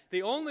had.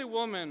 The only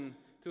woman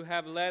to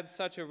have led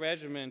such a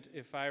regiment,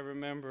 if I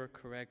remember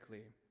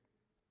correctly.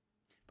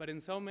 But in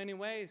so many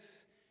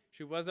ways,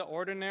 she was an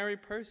ordinary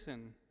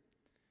person.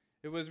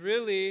 It was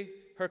really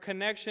her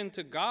connection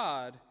to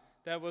God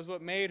that was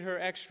what made her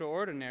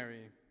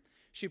extraordinary.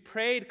 She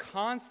prayed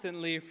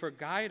constantly for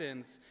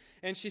guidance,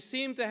 and she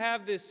seemed to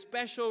have this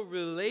special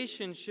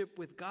relationship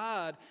with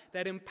God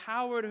that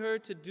empowered her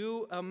to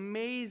do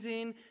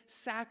amazing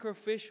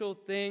sacrificial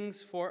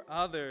things for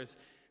others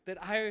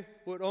that I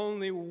would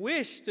only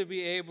wish to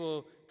be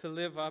able to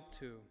live up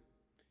to.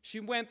 She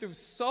went through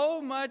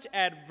so much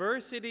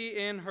adversity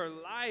in her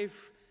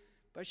life,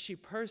 but she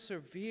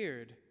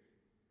persevered.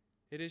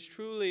 It is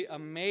truly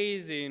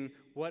amazing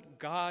what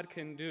God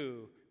can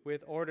do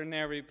with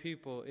ordinary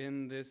people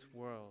in this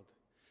world.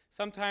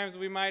 Sometimes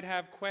we might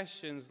have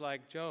questions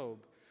like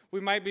Job.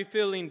 We might be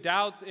feeling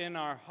doubts in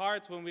our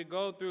hearts when we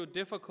go through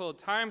difficult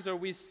times, or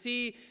we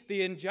see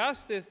the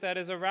injustice that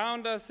is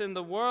around us in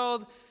the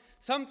world.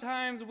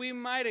 Sometimes we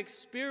might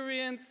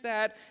experience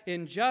that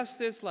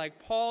injustice like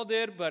Paul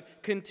did,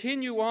 but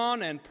continue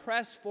on and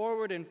press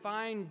forward and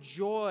find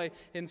joy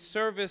in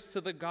service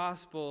to the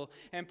gospel.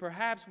 And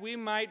perhaps we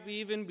might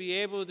even be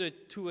able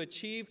to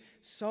achieve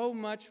so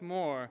much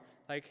more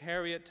like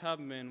Harriet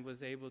Tubman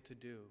was able to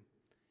do.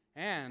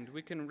 And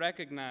we can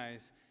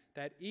recognize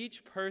that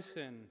each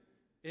person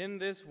in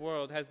this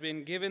world has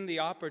been given the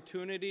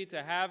opportunity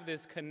to have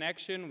this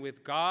connection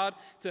with God,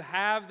 to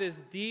have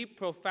this deep,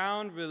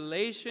 profound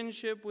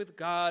relationship with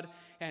God,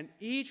 and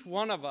each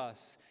one of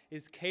us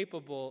is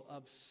capable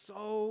of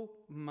so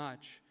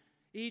much.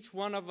 Each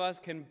one of us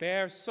can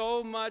bear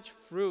so much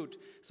fruit,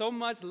 so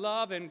much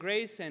love and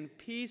grace and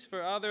peace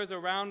for others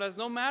around us.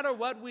 No matter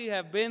what we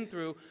have been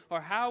through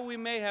or how we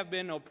may have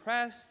been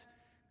oppressed,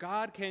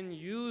 God can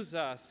use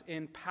us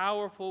in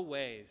powerful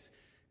ways.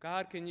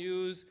 God can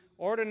use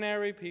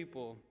ordinary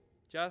people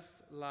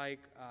just like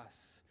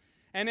us.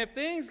 And if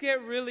things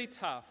get really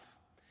tough,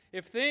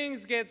 if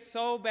things get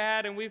so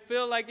bad and we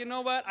feel like, you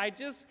know what, I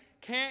just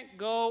can't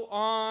go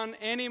on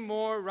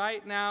anymore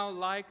right now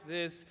like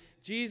this,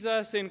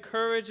 Jesus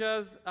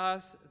encourages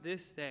us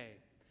this day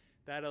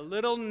that a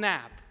little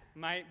nap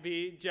might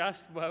be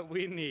just what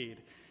we need.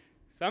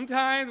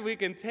 Sometimes we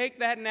can take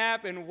that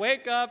nap and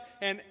wake up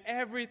and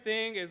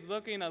everything is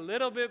looking a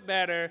little bit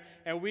better,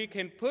 and we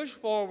can push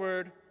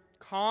forward,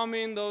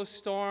 calming those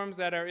storms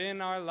that are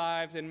in our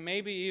lives and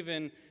maybe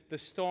even the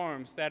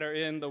storms that are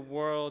in the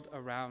world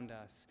around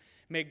us.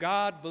 May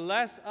God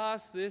bless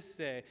us this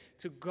day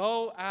to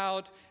go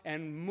out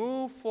and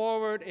move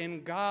forward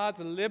in God's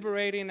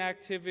liberating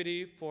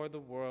activity for the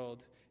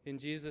world. In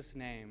Jesus'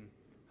 name,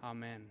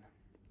 amen.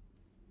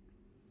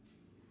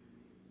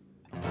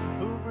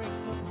 Who breaks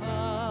the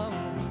power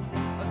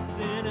of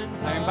sin and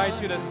death? I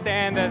invite you to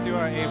stand as you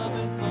are Whose love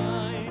is able.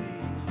 mighty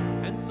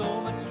and so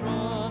much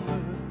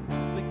stronger.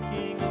 The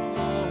King of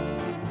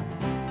glory,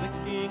 the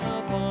King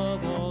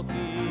above all kings.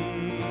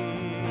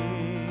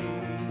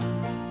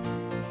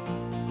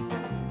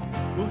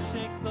 Who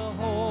shakes the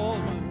whole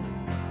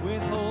earth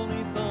with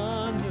holy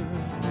thunder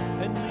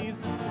and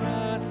leaves us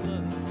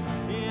breathless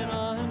in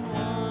awe and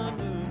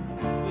wonder.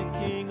 The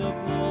King of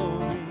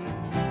glory,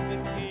 the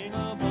King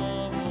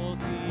above all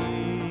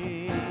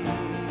kings.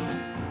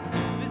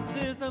 This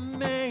is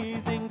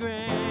amazing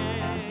grace.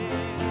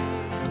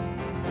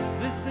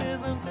 This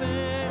is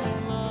unfailing.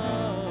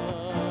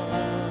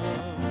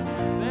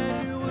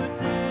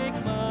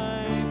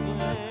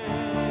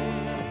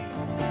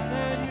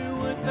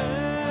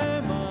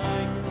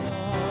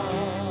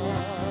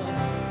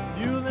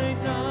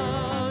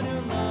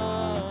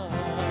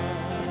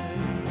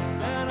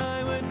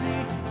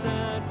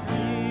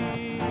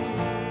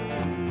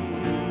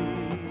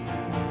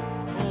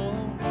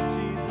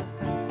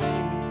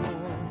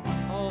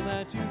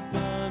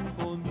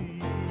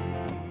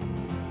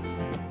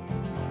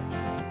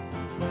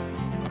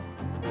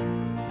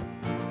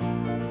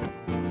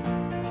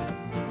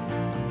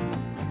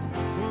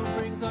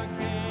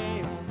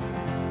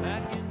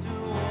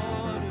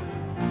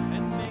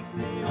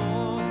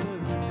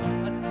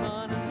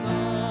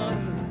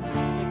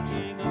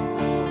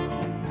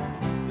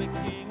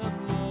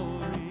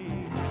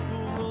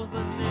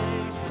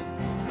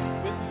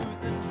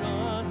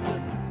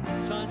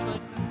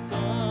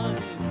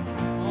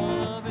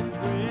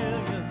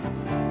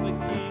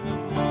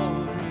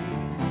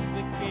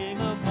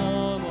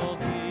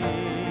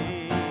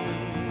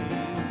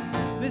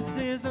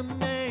 is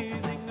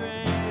amazing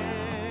grace.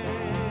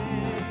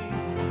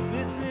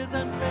 This is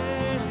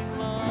unfailing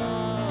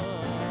love,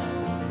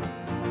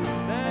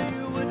 that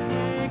you would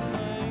take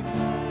my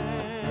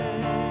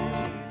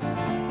place,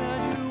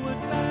 that you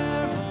would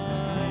bear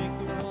my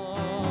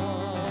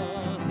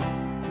cross.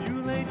 You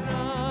laid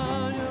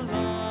down your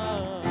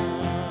life,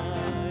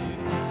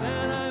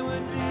 that I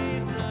would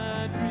be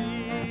set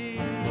free.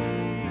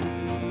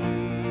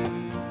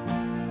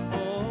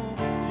 Oh,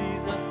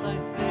 Jesus, I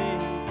sing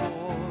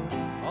for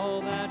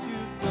all that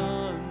you've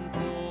done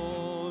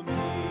for me.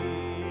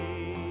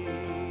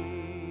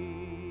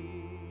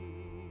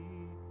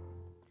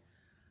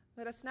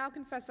 Let us now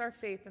confess our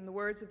faith in the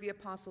words of the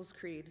Apostles'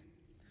 Creed.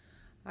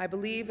 I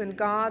believe in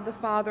God, the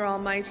Father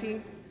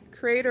Almighty,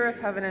 creator of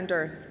heaven and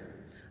earth.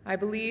 I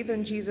believe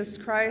in Jesus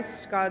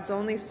Christ, God's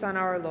only Son,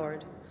 our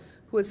Lord,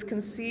 who was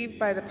conceived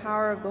by the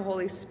power of the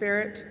Holy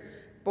Spirit,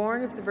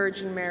 born of the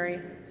Virgin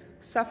Mary,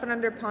 suffered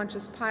under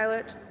Pontius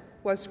Pilate,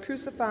 was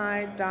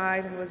crucified,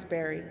 died, and was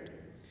buried.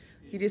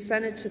 He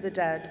descended to the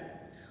dead.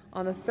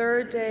 On the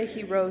third day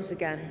he rose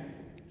again.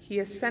 He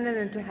ascended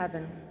into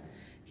heaven.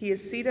 He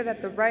is seated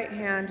at the right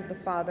hand of the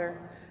Father,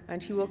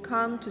 and he will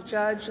come to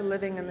judge the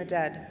living and the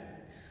dead.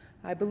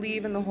 I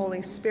believe in the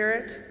Holy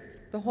Spirit,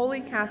 the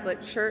Holy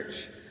Catholic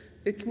Church,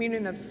 the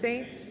communion of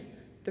saints,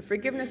 the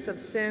forgiveness of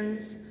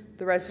sins,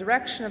 the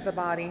resurrection of the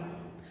body,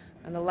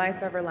 and the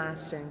life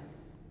everlasting.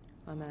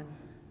 Amen.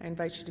 I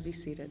invite you to be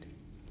seated.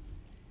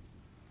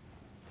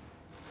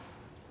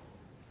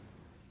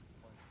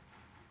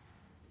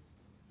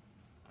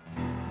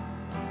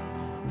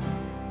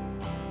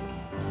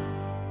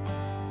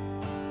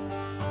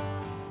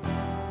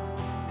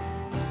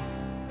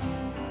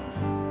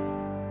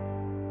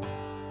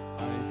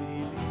 I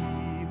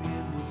believe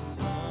in the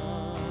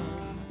Son.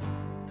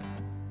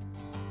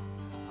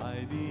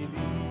 I believe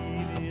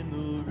in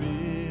the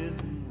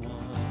risen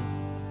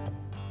one.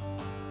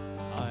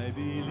 I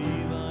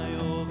believe I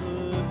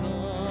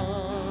overcome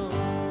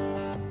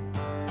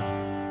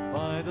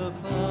by the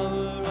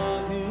power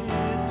of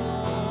his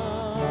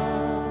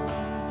blood.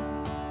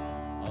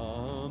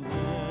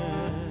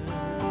 Amen.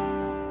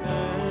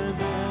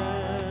 Amen.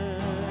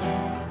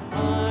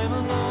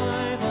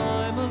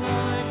 I'm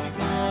alive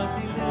because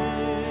he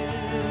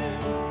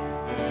lives.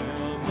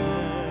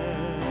 Amen.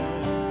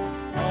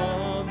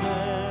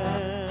 Amen.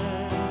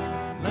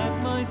 Let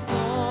my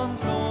song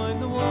join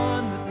the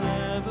one that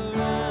never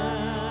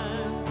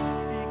ends,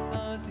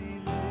 because he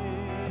lives.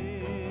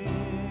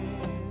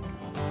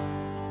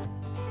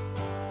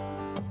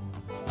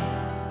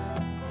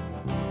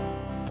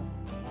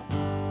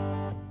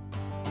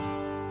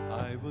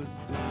 I was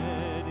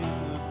dead in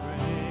the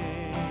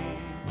grave.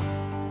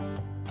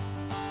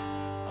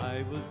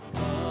 I was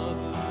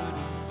covered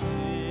in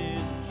sin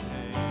and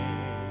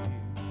shame.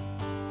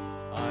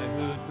 I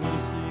heard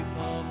mercy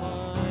call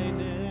my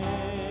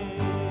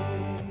name.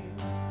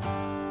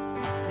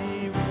 He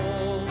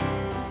rolled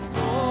the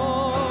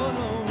stone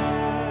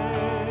away.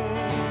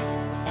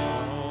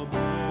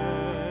 Amen.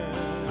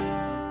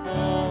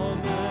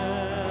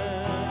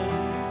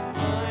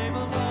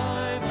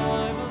 Amen.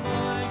 I'm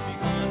alive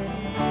because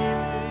he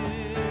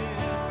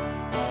lives.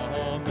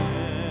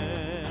 Amen.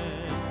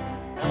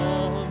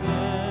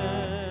 Amen.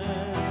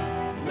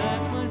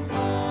 Let my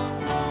song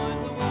join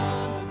the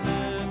one that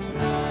never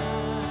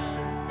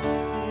ends,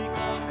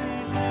 because he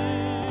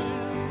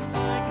lives.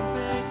 I can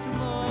face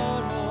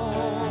tomorrow,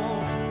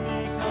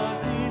 because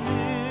he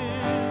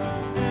lives.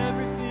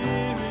 Every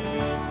fear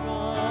is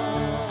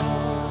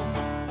gone.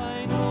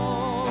 I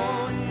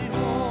know he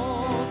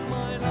holds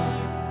my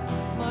life,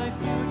 my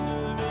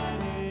future in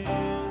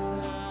his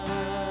hands.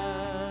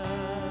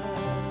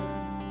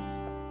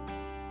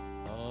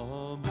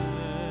 Amen.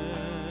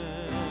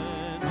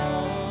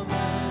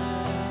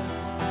 Amen.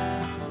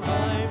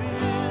 I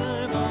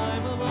believe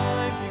I'm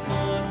alive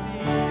because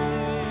he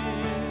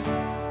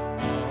lives.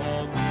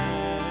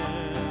 Amen.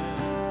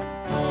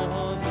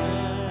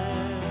 Amen.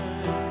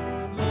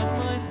 Let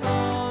my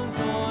song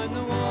join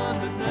the one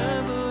that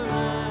never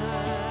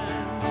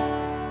ends.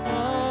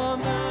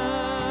 Amen.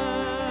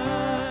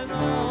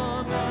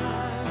 Amen.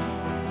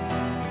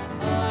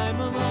 I'm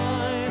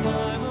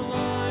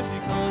alive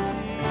because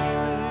he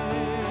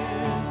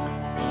lives.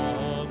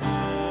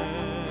 Amen.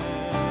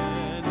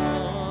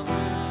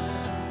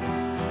 Amen.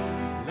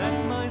 Let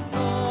my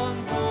song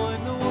join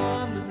the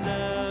one that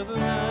never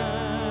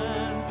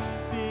ends,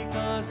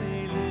 because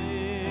he lives.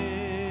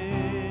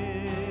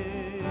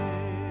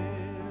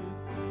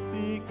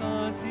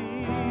 Because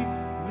he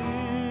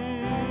lives.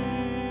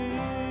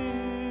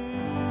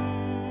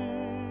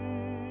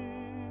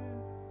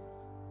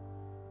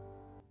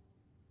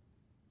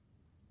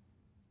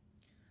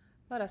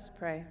 Let us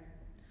pray.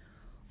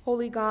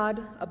 Holy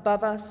God,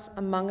 above us,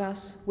 among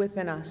us,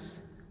 within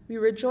us, we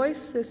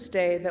rejoice this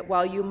day that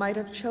while you might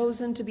have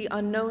chosen to be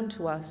unknown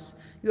to us,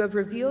 you have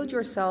revealed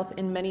yourself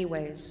in many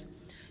ways.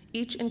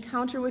 Each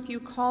encounter with you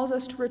calls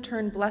us to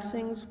return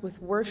blessings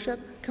with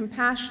worship,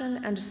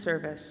 compassion, and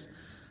service.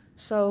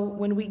 So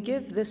when we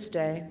give this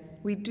day,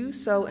 we do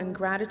so in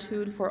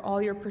gratitude for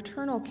all your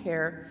paternal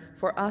care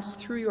for us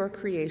through your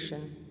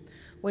creation.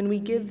 When we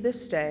give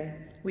this day,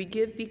 we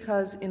give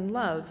because in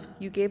love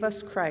you gave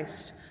us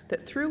Christ,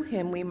 that through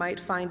him we might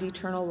find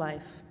eternal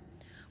life.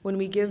 When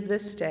we give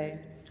this day,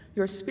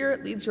 your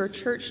Spirit leads your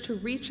church to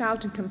reach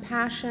out in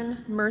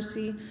compassion,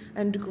 mercy,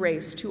 and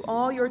grace to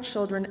all your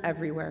children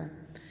everywhere.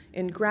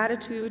 In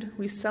gratitude,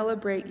 we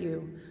celebrate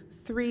you,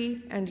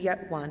 three and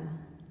yet one.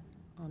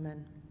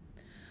 Amen.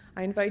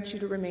 I invite you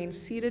to remain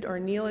seated or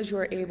kneel as you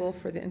are able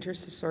for the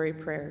intercessory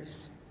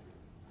prayers.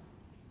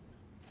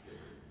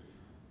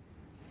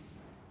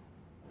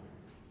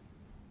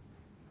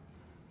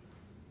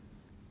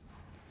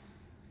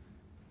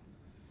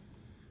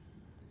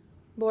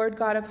 Lord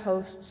God of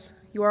hosts,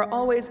 you are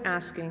always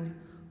asking,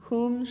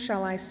 whom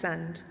shall I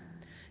send?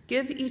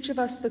 Give each of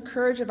us the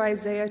courage of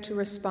Isaiah to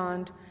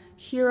respond,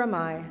 here am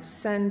I,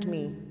 send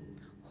me.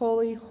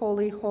 Holy,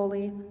 holy,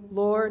 holy,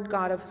 Lord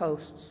God of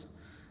hosts,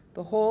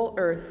 the whole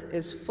earth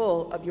is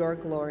full of your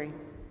glory.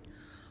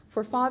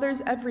 For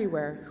fathers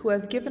everywhere who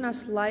have given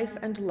us life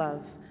and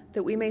love,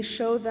 that we may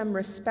show them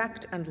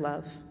respect and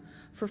love.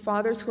 For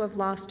fathers who have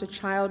lost a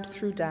child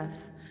through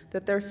death,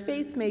 that their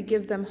faith may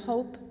give them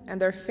hope and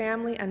their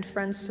family and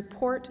friends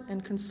support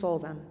and console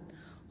them.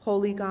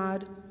 Holy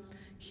God,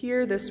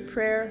 hear this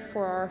prayer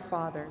for our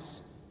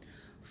fathers.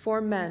 For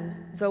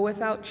men, though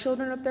without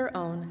children of their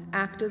own,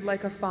 acted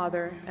like a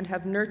father and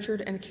have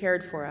nurtured and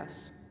cared for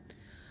us.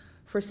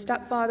 For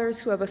stepfathers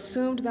who have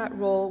assumed that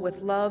role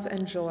with love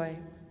and joy,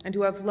 and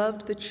who have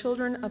loved the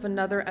children of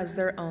another as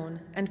their own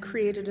and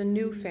created a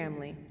new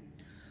family.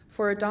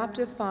 For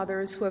adoptive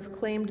fathers who have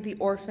claimed the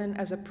orphan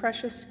as a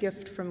precious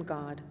gift from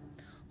God.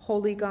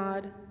 Holy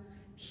God,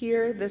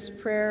 hear this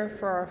prayer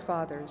for our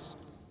fathers.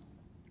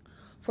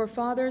 For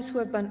fathers who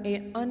have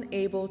been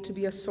unable to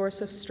be a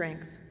source of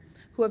strength,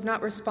 who have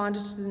not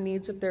responded to the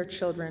needs of their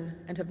children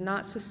and have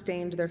not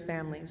sustained their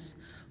families.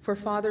 For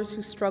fathers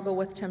who struggle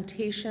with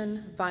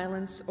temptation,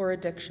 violence, or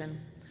addiction.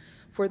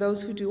 For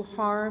those who do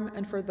harm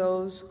and for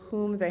those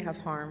whom they have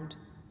harmed.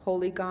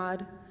 Holy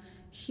God,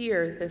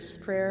 hear this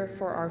prayer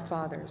for our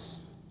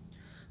fathers.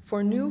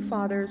 For new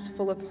fathers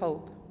full of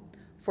hope,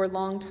 for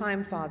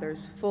long-time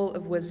fathers full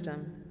of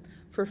wisdom,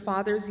 for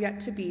fathers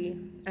yet to be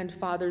and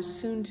fathers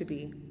soon to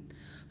be,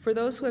 for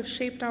those who have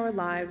shaped our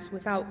lives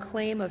without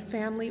claim of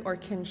family or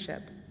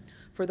kinship,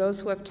 for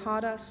those who have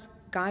taught us,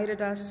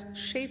 guided us,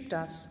 shaped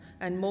us,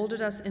 and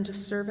molded us into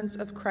servants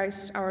of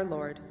Christ our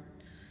Lord.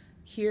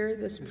 Hear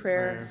this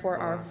prayer for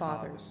our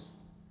fathers.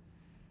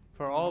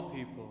 For all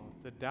people,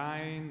 the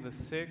dying, the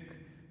sick,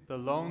 the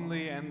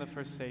lonely, and the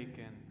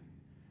forsaken.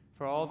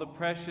 For all the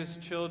precious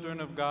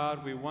children of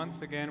God, we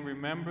once again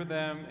remember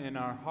them in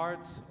our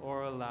hearts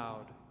or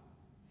aloud.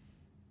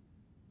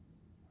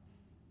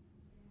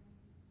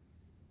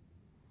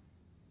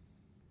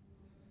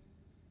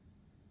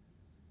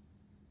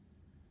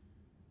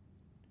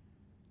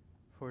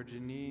 For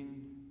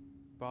Janine,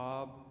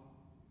 Bob,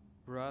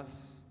 Russ,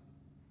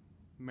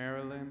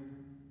 Marilyn,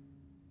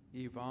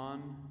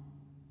 Yvonne,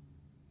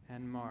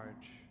 and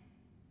Marge.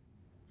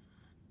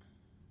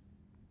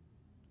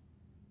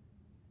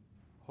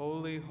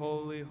 Holy,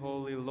 holy,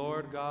 holy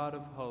Lord God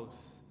of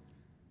hosts,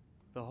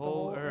 the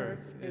whole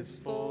earth is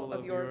full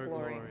of your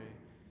glory.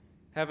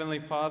 Heavenly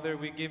Father,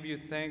 we give you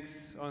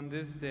thanks on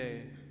this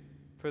day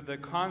for the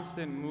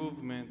constant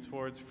movement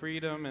towards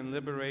freedom and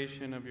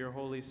liberation of your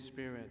Holy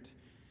Spirit.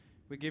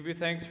 We give you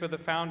thanks for the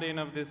founding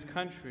of this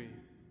country,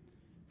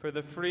 for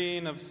the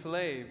freeing of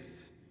slaves,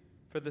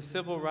 for the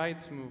civil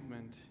rights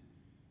movement.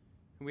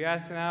 We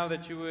ask now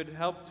that you would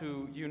help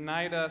to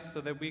unite us so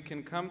that we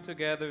can come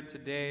together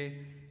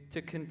today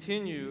to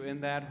continue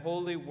in that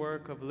holy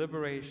work of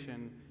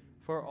liberation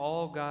for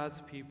all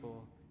God's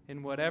people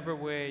in whatever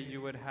way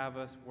you would have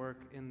us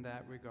work in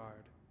that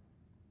regard.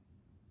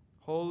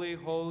 Holy,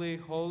 holy,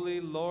 holy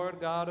Lord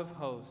God of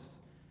hosts,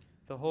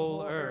 the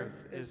whole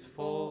earth is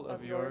full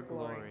of your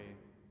glory.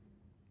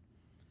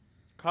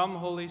 Come,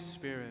 Holy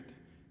Spirit,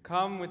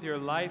 come with your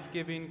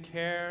life-giving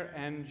care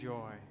and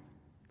joy.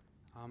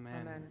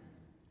 Amen. Amen.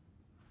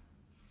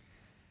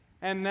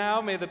 And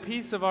now may the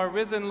peace of our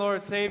risen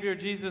Lord Savior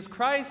Jesus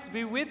Christ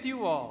be with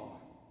you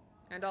all.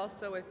 And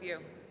also with you.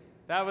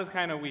 That was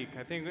kind of weak.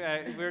 I think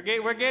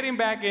we're getting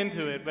back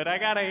into it, but I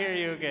gotta hear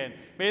you again.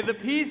 May the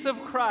peace of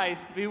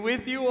Christ be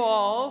with you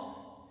all.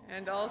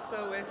 And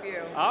also with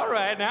you. All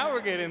right, now we're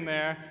getting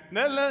there.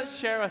 Now let's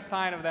share a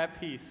sign of that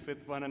peace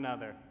with one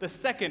another. The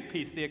second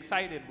peace, the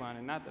excited one,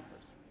 and not the first.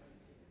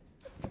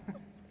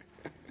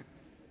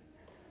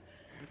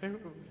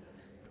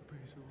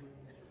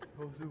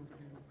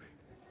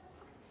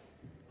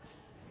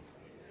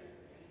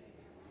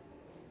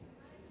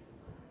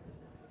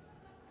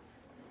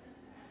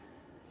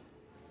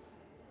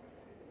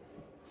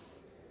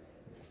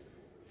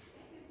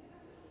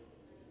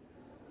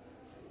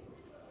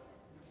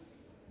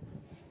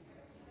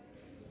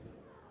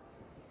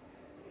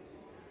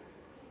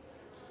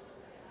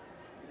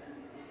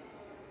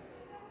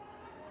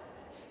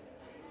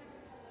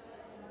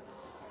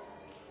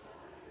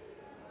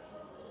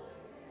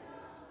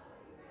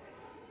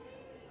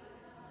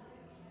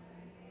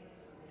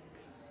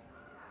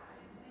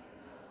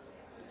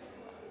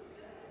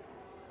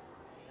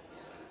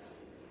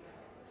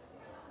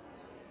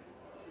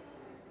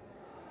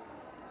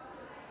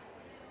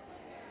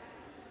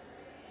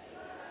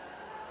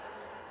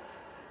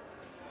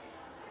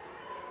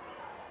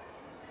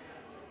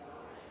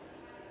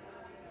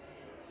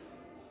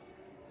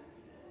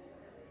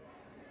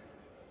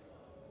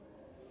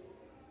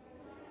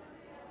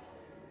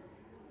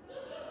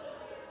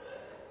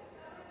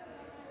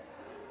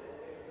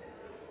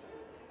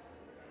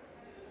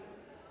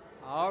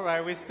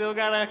 right, we still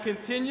gotta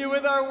continue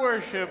with our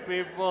worship,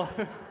 people.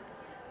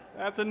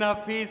 That's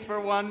enough peace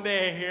for one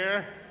day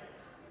here.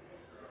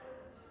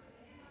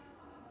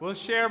 We'll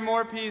share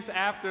more peace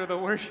after the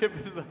worship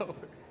is over.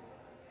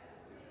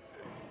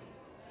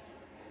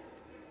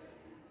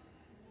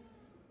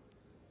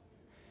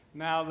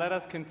 Now let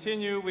us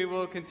continue. We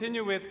will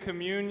continue with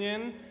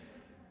communion.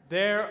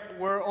 There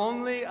were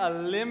only a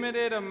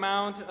limited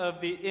amount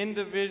of the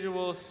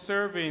individual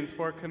servings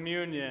for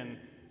communion.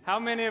 How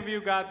many of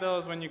you got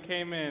those when you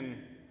came in?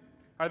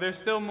 Are there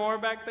still more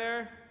back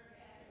there?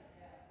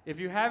 If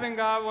you haven't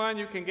got one,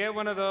 you can get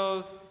one of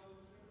those.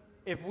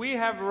 If we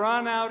have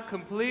run out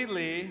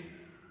completely,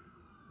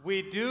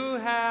 we do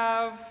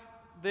have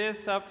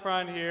this up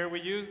front here.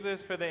 We use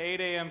this for the 8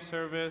 a.m.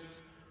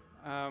 service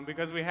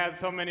because we had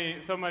so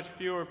much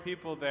fewer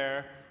people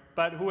there.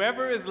 But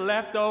whoever is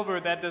left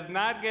over that does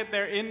not get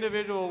their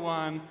individual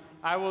one,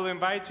 I will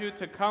invite you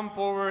to come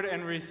forward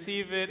and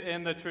receive it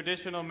in the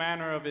traditional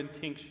manner of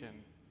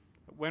intinction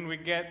when we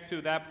get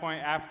to that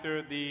point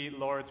after the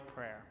Lord's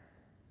Prayer.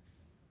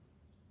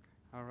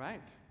 All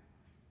right.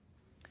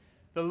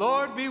 The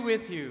Lord be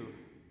with you.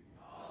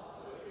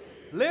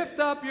 Lift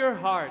up your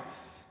hearts.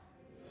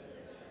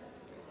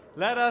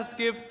 Let us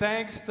give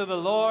thanks to the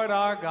Lord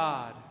our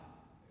God.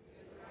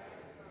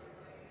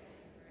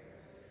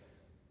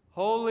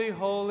 Holy,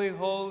 holy,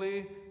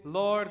 holy,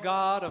 Lord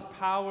God of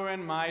power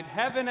and might,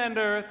 heaven and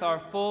earth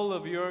are full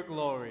of your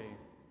glory.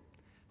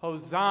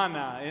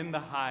 Hosanna in the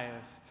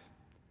highest.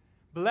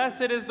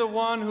 Blessed is the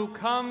one who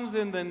comes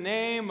in the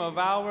name of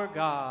our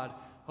God.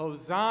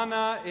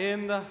 Hosanna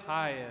in the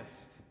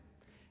highest.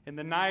 In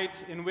the night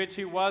in which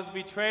he was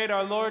betrayed,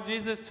 our Lord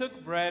Jesus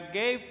took bread,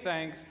 gave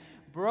thanks,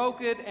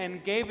 broke it,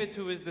 and gave it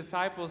to his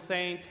disciples,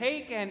 saying,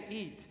 "Take and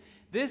eat.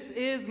 This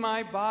is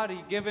my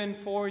body given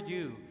for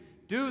you.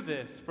 Do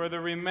this for the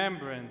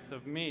remembrance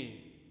of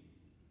me."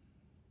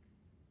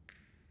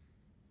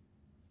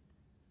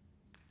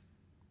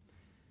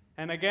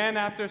 And again,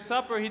 after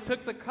supper, he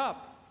took the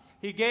cup.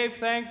 He gave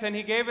thanks, and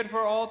he gave it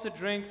for all to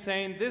drink,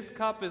 saying, "This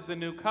cup is the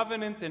new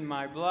covenant in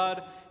my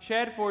blood,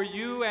 shed for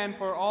you and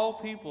for all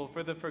people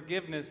for the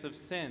forgiveness of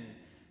sin.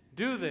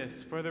 Do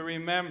this for the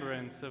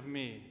remembrance of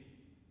me."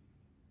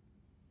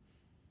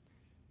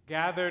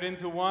 Gathered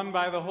into one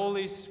by the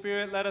Holy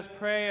Spirit, let us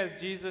pray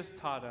as Jesus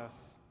taught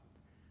us.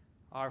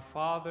 Our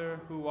Father,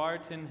 who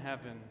art in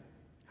heaven,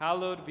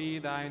 hallowed be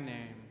thy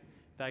name.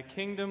 Thy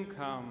kingdom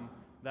come,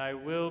 thy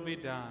will be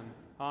done,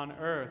 on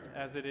earth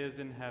as it is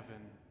in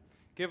heaven.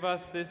 Give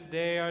us this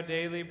day our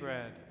daily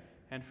bread,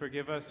 and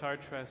forgive us our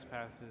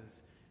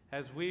trespasses,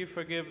 as we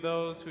forgive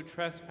those who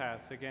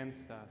trespass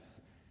against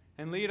us.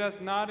 And lead us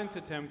not into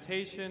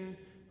temptation,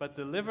 but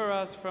deliver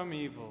us from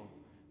evil.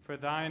 For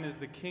thine is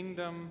the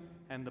kingdom,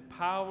 and the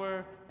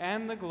power,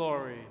 and the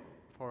glory,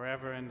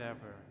 forever and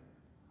ever.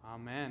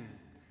 Amen.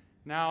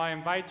 Now I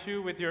invite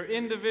you with your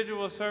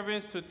individual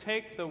servants to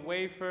take the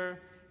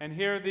wafer and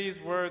hear these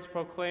words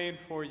proclaimed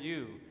for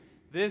you.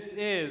 This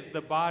is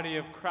the body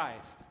of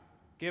Christ,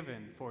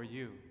 given for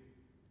you.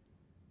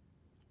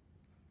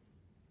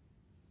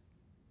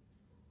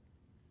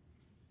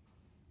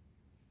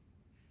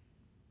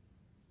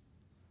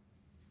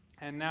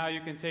 And now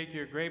you can take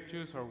your grape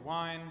juice or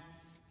wine.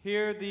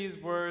 Hear these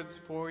words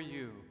for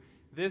you.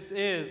 This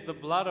is the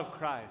blood of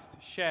Christ,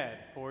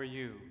 shed for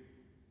you.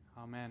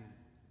 Amen.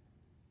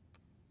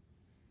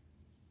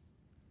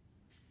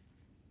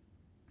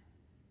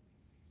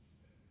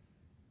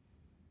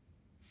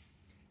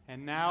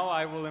 And now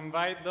I will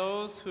invite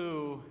those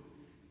who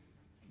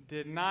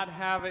did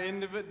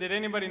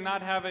anybody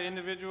not have an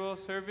individual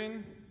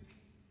serving?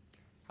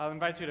 I'll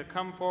invite you to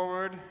come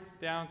forward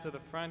down to the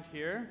front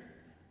here.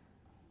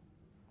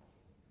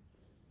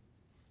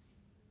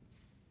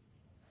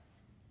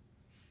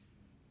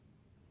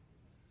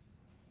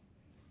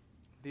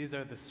 These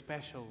are the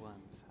special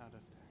ones out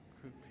of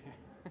the group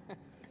here.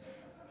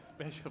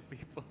 Special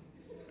people.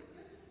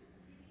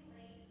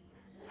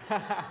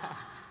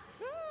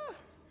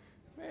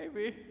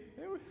 Maybe.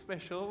 They were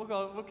special.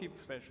 We'll keep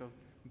special.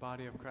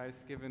 Body of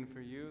Christ given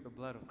for you, the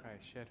blood of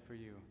Christ shed for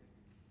you.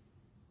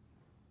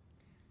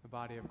 The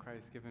body of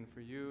Christ given for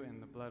you,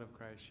 and the blood of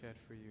Christ shed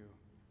for you.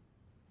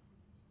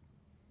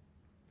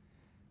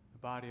 The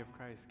body of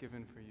Christ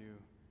given for you,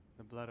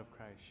 the blood of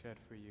Christ shed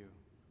for you.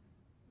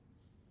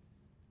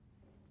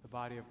 The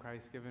body of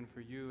Christ given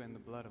for you, and the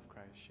blood of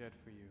Christ shed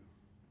for you.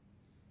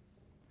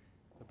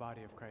 The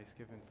body of Christ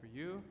given for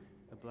you,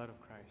 the blood of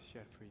Christ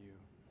shed for you.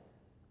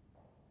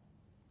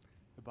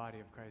 The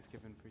body of Christ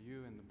given for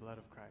you, and the blood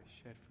of Christ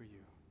shed for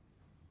you.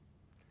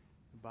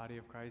 The body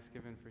of Christ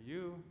given for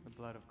you, the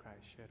blood of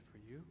Christ shed for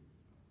you.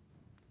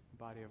 The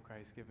body of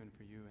Christ given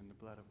for you, and the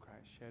blood of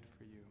Christ shed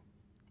for you.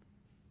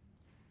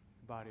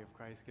 The body of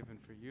Christ given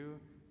for you,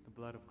 the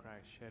blood of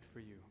Christ shed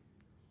for you.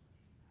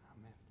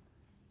 Amen.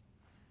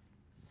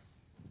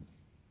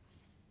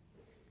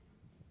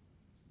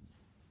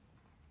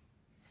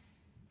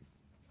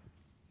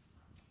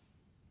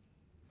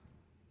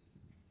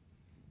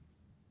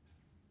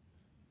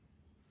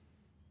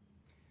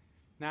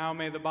 Now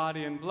may the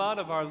body and blood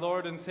of our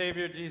Lord and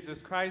Savior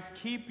Jesus Christ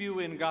keep you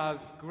in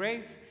God's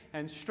grace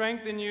and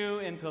strengthen you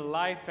into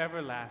life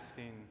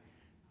everlasting.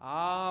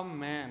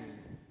 Amen.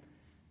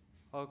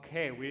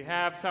 Okay, we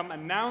have some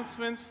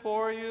announcements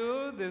for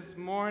you this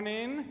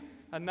morning,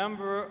 a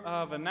number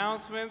of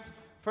announcements.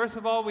 First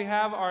of all, we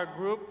have our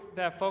group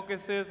that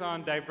focuses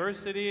on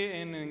diversity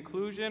and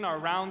inclusion, our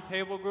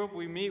roundtable group.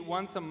 We meet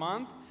once a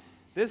month.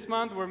 This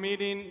month we're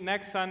meeting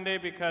next Sunday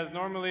because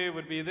normally it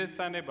would be this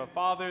Sunday, but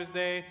Father's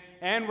Day,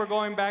 and we're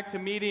going back to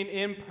meeting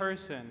in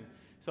person.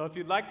 So if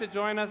you'd like to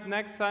join us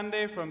next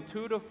Sunday from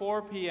 2 to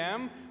 4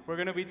 p.m., we're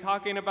going to be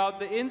talking about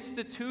the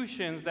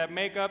institutions that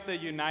make up the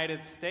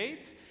United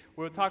States.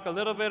 We'll talk a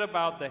little bit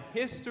about the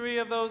history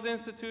of those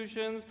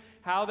institutions,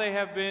 how they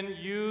have been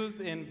used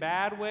in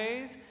bad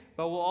ways,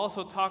 but we'll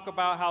also talk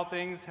about how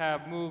things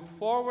have moved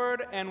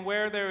forward and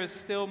where there is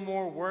still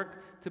more work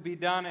to be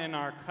done in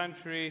our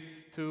country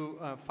to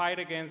fight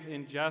against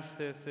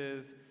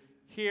injustices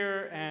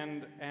here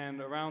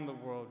and around the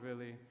world,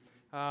 really.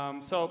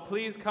 So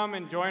please come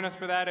and join us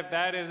for that if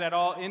that is at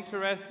all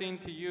interesting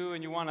to you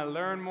and you want to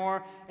learn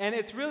more. And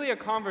it's really a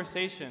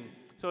conversation.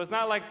 So it's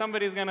not like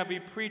somebody's going to be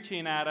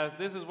preaching at us.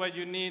 This is what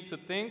you need to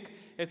think.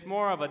 It's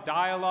more of a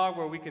dialogue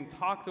where we can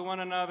talk to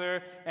one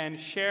another and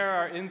share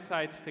our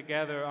insights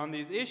together on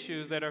these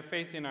issues that are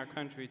facing our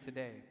country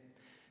today.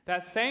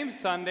 That same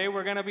Sunday,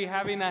 we're going to be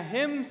having a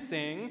hymn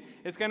sing.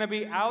 It's going to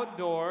be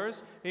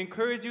outdoors. I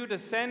encourage you to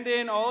send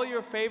in all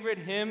your favorite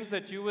hymns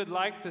that you would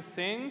like to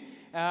sing.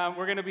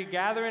 We're going to be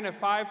gathering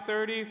at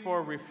 5:30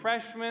 for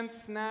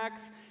refreshments,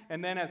 snacks,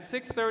 and then at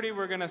 6:30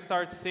 we're going to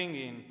start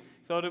singing.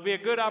 So it'll be a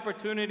good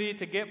opportunity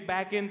to get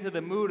back into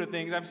the mood of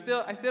things. I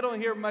still don't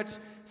hear much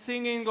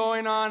singing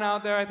going on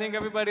out there. I think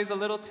everybody's a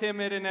little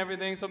timid and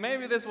everything. So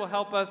maybe this will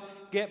help us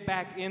get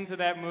back into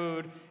that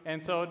mood.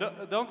 And so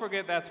don't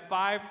forget that's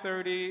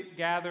 5:30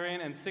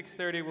 gathering and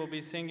 6:30 we'll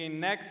be singing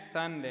next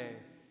Sunday.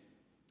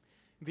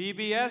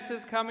 VBS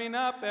is coming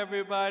up,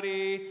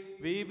 everybody.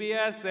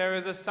 VBS, there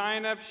is a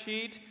sign-up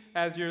sheet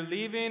as you're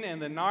leaving in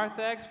the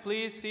narthex.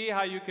 Please see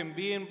how you can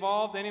be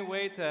involved. Any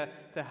way to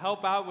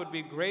help out would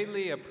be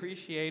greatly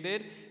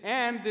appreciated.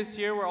 And this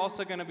year we're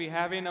also going to be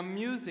having a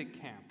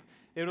music camp.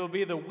 It will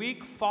be the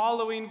week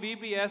following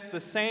VBS,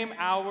 the same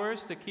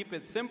hours to keep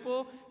it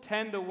simple,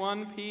 10 to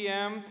 1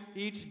 p.m.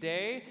 each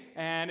day.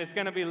 And it's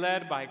going to be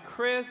led by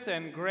Chris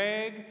and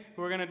Greg,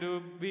 who are going to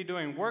be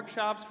doing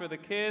workshops for the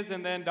kids.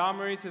 And then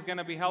Damaris is going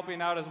to be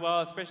helping out as well,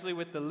 especially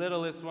with the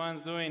littlest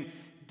ones, doing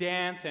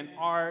dance and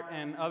art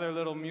and other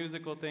little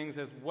musical things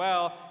as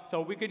well. So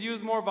we could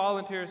use more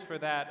volunteers for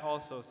that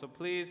also. So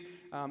please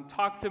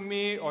talk to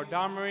me or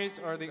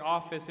Damaris or the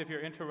office if you're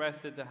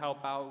interested to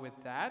help out with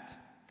that.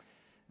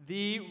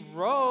 The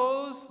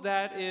rose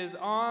that is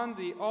on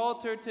the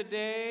altar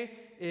today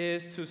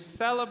is to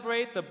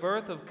celebrate the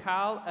birth of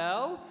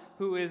Kal-El,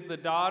 who is the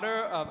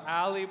daughter of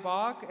Ali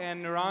Bach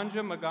and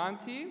Naranja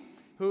Maganti,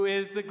 who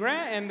is the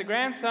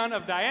grandson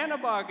of Diana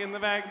Bach in the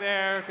back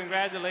there.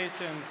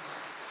 Congratulations.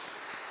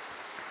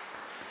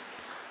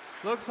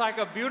 Looks like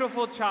a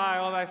beautiful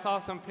child. I saw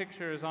some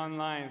pictures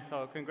online,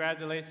 so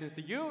congratulations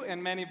to you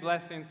and many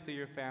blessings to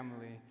your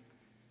family.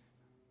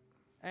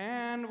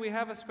 And we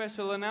have a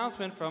special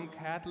announcement from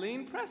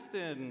Kathleen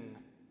Preston.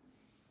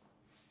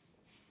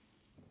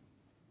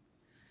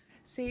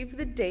 Save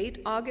the date,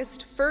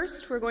 August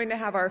 1st, we're going to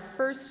have our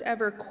first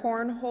ever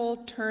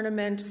cornhole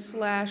tournament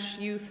 /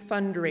 youth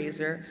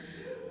fundraiser.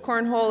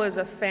 Cornhole is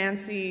a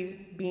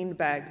fancy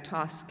beanbag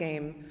toss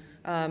game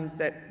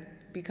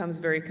that becomes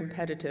very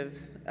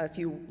competitive if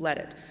you let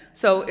it.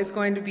 So it's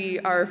going to be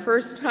our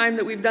first time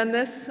that we've done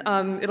this.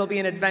 It'll be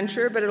an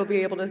adventure, but it'll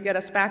be able to get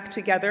us back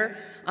together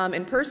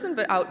in person,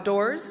 but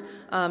outdoors.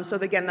 So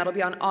again, that'll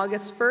be on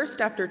August 1st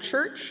after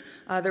church.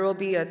 There will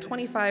be a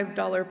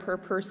 $25 per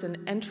person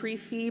entry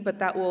fee, but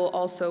that will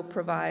also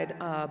provide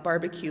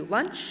barbecue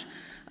lunch.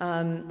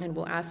 And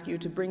we'll ask you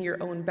to bring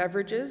your own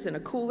beverages in a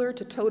cooler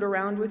to tote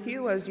around with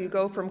you as you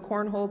go from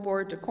cornhole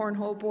board to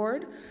cornhole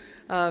board.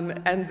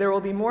 And there will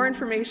be more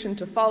information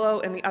to follow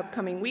in the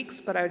upcoming weeks,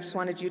 but I just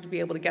wanted you to be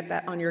able to get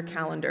that on your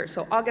calendar.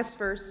 So August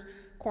 1st,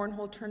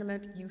 Cornhole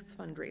Tournament Youth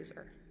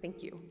Fundraiser.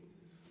 Thank you.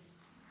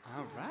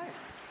 All right.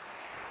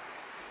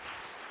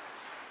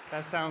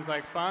 That sounds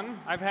like fun.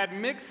 I've had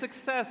mixed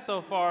success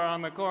so far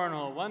on the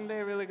cornhole. One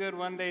day really good,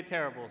 one day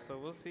terrible. So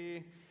we'll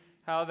see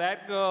how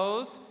that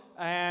goes.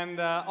 And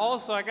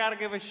also, I got to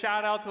give a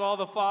shout out to all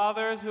the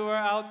fathers who are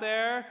out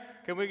there.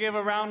 Can we give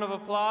a round of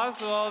applause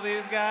to all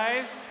these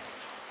guys?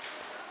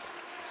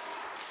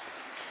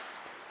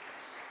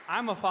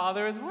 I'm a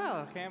father as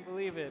well. Can't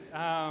believe it.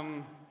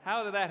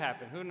 How did that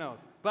happen? Who knows?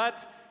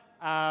 But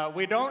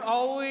we don't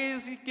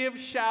always give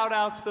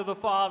shout-outs to the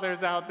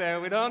fathers out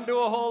there. We don't do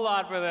a whole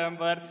lot for them,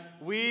 but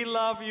we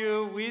love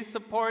you, we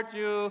support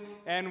you,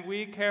 and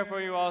we care for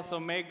you also.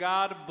 May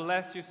God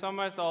bless you so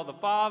much, all the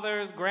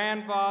fathers,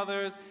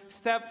 grandfathers,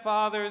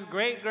 stepfathers,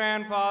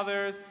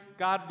 great-grandfathers.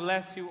 God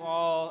bless you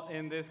all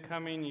in this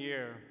coming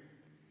year.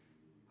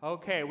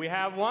 Okay, we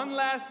have one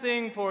last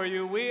thing for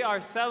you. We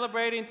are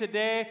celebrating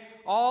today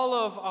all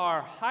of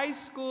our high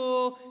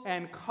school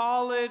and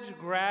college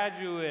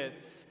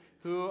graduates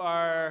who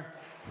are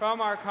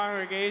from our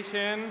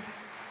congregation.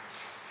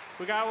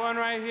 We got one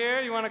right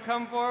here. You want to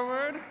come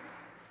forward?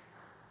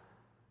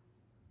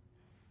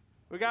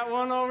 We got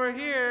one over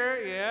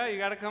here. Yeah, you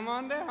got to come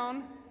on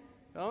down.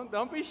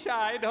 Don't be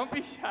shy. Don't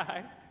be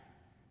shy.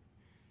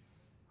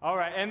 All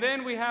right, and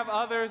then we have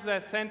others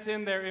that sent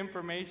in their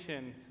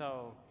information.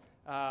 So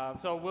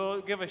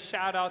we'll give a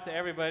shout out to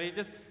everybody.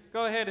 Just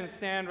go ahead and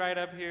stand right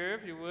up here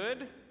if you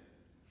would.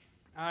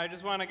 I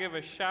just want to give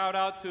a shout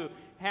out to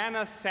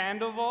Hannah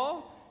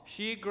Sandoval.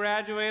 She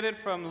graduated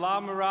from La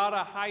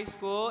Mirada High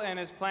School and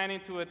is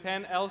planning to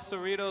attend El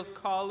Cerritos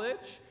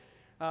College.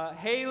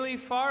 Haley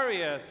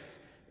Farias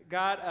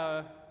got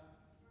a...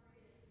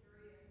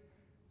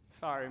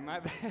 Sorry,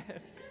 my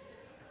bad.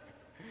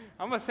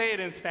 I'm going to say it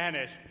in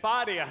Spanish.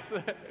 Farias.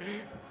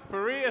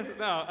 Farias,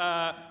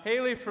 no.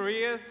 Haley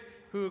Farias,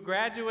 who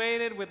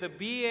graduated with a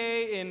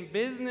BA in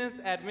Business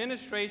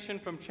Administration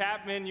from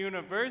Chapman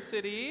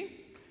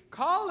University.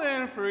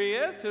 Colin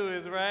Farias, who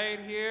is right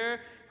here,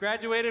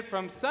 graduated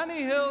from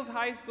Sunny Hills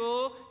High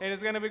School and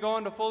is going to be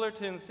going to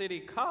Fullerton City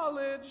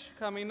College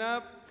coming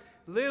up.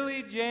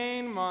 Lily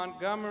Jane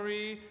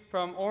Montgomery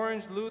from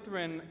Orange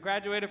Lutheran,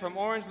 graduated from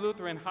Orange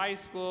Lutheran High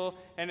School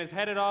and is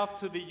headed off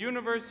to the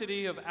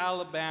University of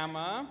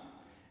Alabama.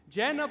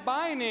 Jenna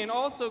Beining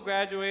also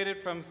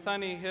graduated from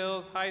Sunny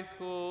Hills High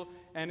School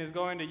and is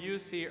going to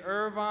UC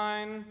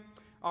Irvine.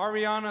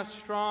 Ariana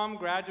Strom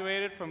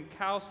graduated from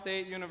Cal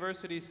State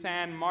University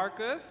San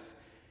Marcos.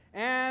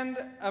 And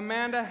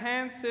Amanda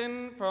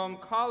Hansen from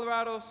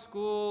Colorado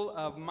School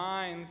of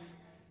Mines.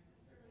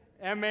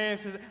 MA,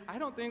 says, I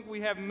don't think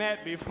we have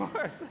met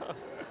before, so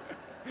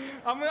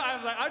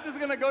I'm just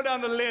going to go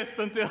down the list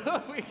until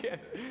we get.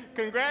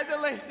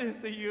 Congratulations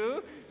to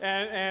you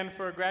and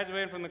for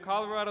graduating from the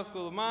Colorado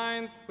School of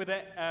Mines with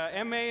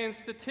an MA in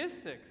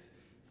Statistics.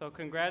 So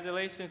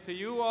congratulations to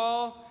you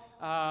all.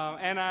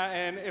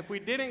 And if we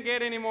didn't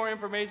get any more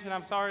information,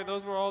 I'm sorry,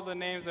 those were all the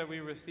names that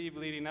we received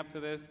leading up to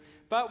this.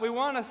 But we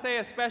want to say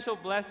a special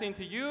blessing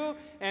to you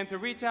and to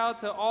reach out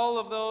to all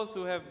of those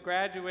who have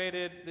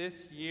graduated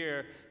this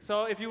year.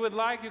 So if you would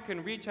like, you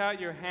can reach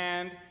out your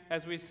hand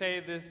as we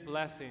say this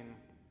blessing.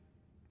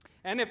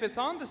 And if it's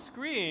on the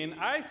screen,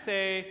 I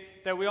say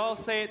that we all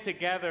say it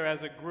together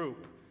as a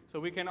group, so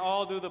we can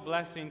all do the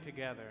blessing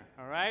together,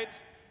 all right?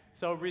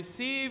 So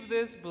receive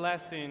this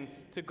blessing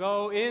to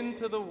go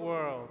into the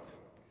world.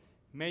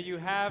 May you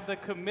have the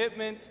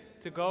commitment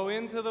to go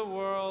into the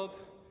world,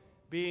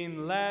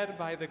 being led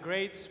by the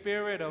great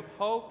spirit of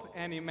hope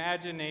and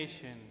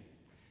imagination,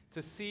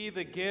 to see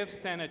the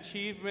gifts and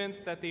achievements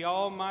that the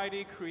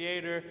Almighty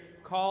Creator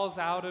calls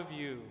out of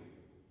you.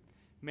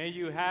 May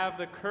you have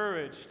the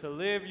courage to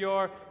live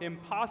your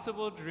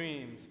impossible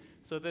dreams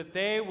so that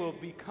they will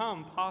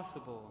become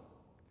possible.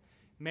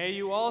 May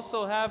you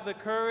also have the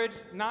courage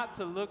not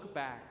to look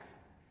back,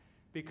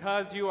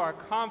 because you are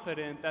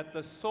confident that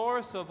the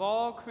source of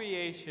all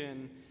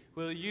creation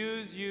will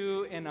use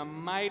you in a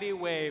mighty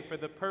way for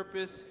the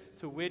purpose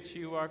to which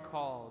you are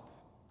called.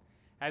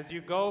 As you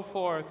go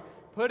forth,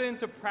 put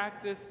into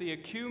practice the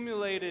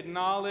accumulated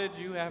knowledge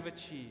you have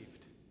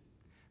achieved.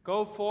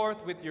 Go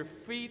forth with your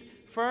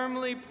feet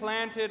firmly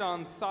planted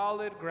on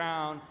solid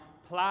ground,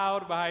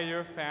 plowed by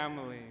your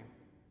family,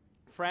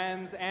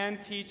 friends,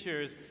 and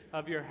teachers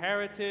of your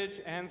heritage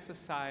and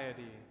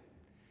society.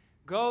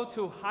 Go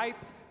to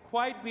heights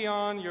quite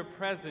beyond your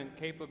present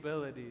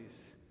capabilities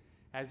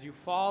as you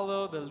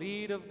follow the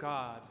lead of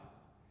God,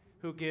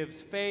 who gives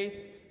faith,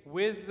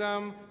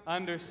 wisdom,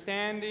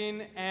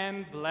 understanding,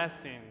 and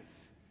blessings.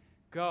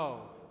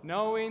 Go,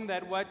 knowing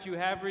that what you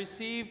have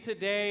received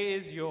today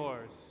is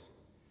yours,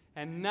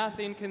 and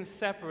nothing can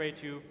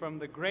separate you from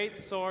the great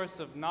source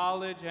of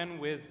knowledge and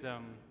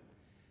wisdom,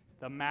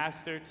 the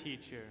Master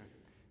Teacher.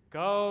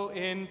 Go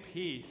in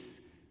peace.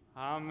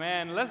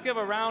 Amen. Let's give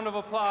a round of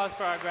applause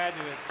for our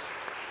graduates.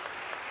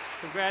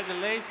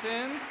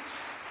 Congratulations.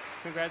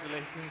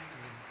 Congratulations.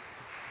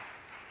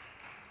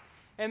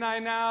 And I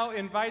now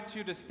invite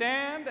you to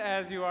stand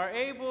as you are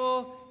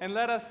able, and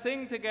let us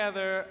sing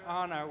together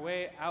on our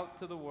way out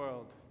to the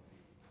world.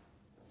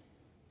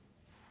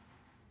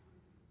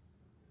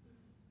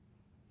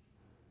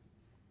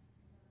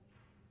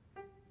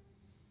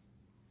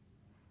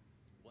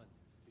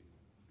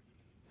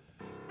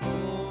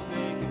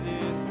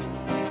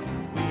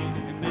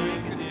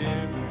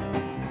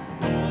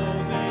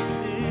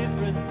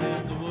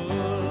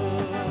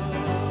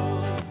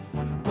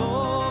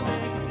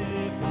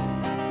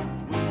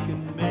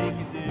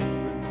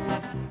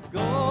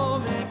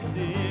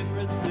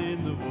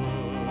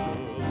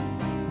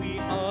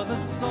 The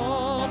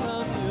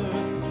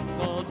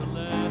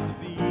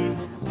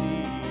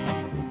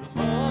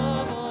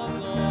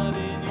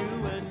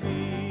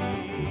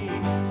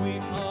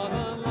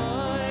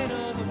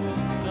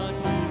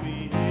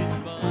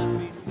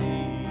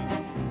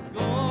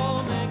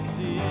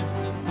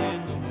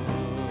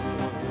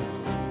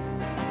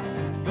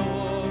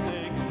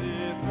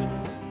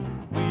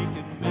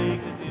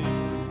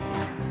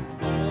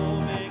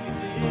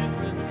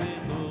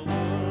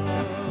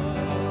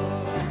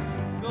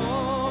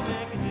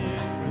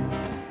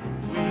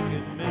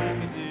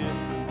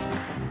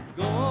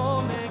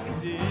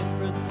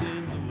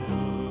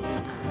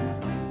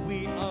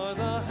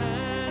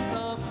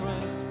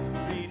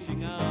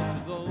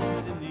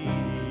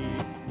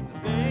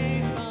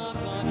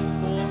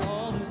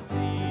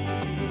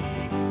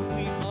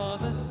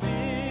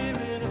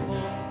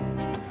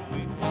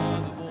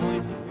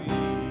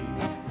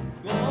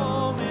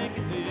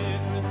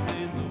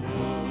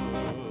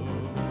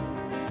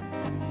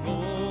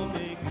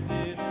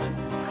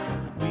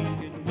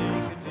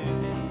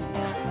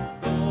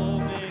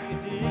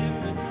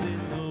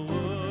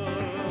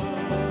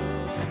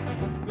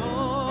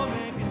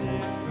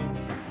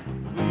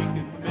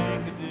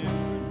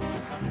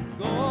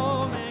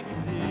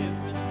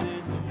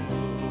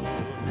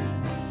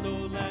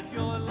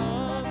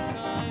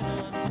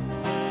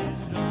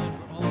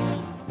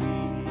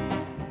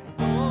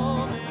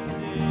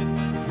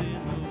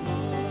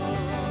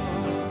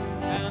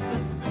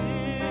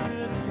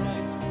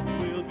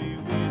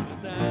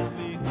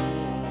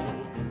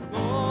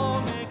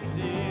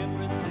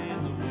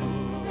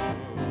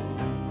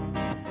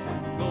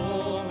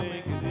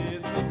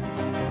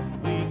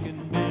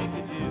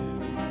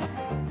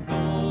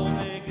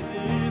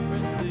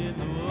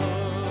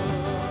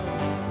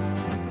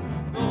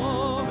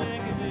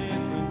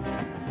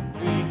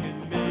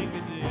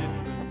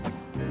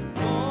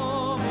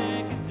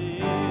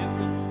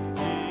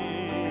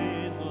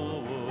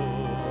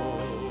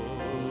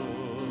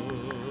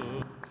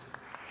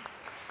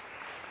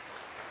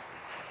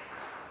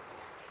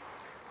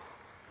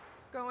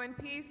Go in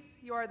peace.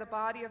 You are the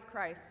body of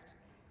Christ.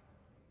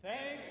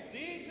 Thanks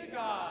be to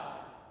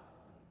God.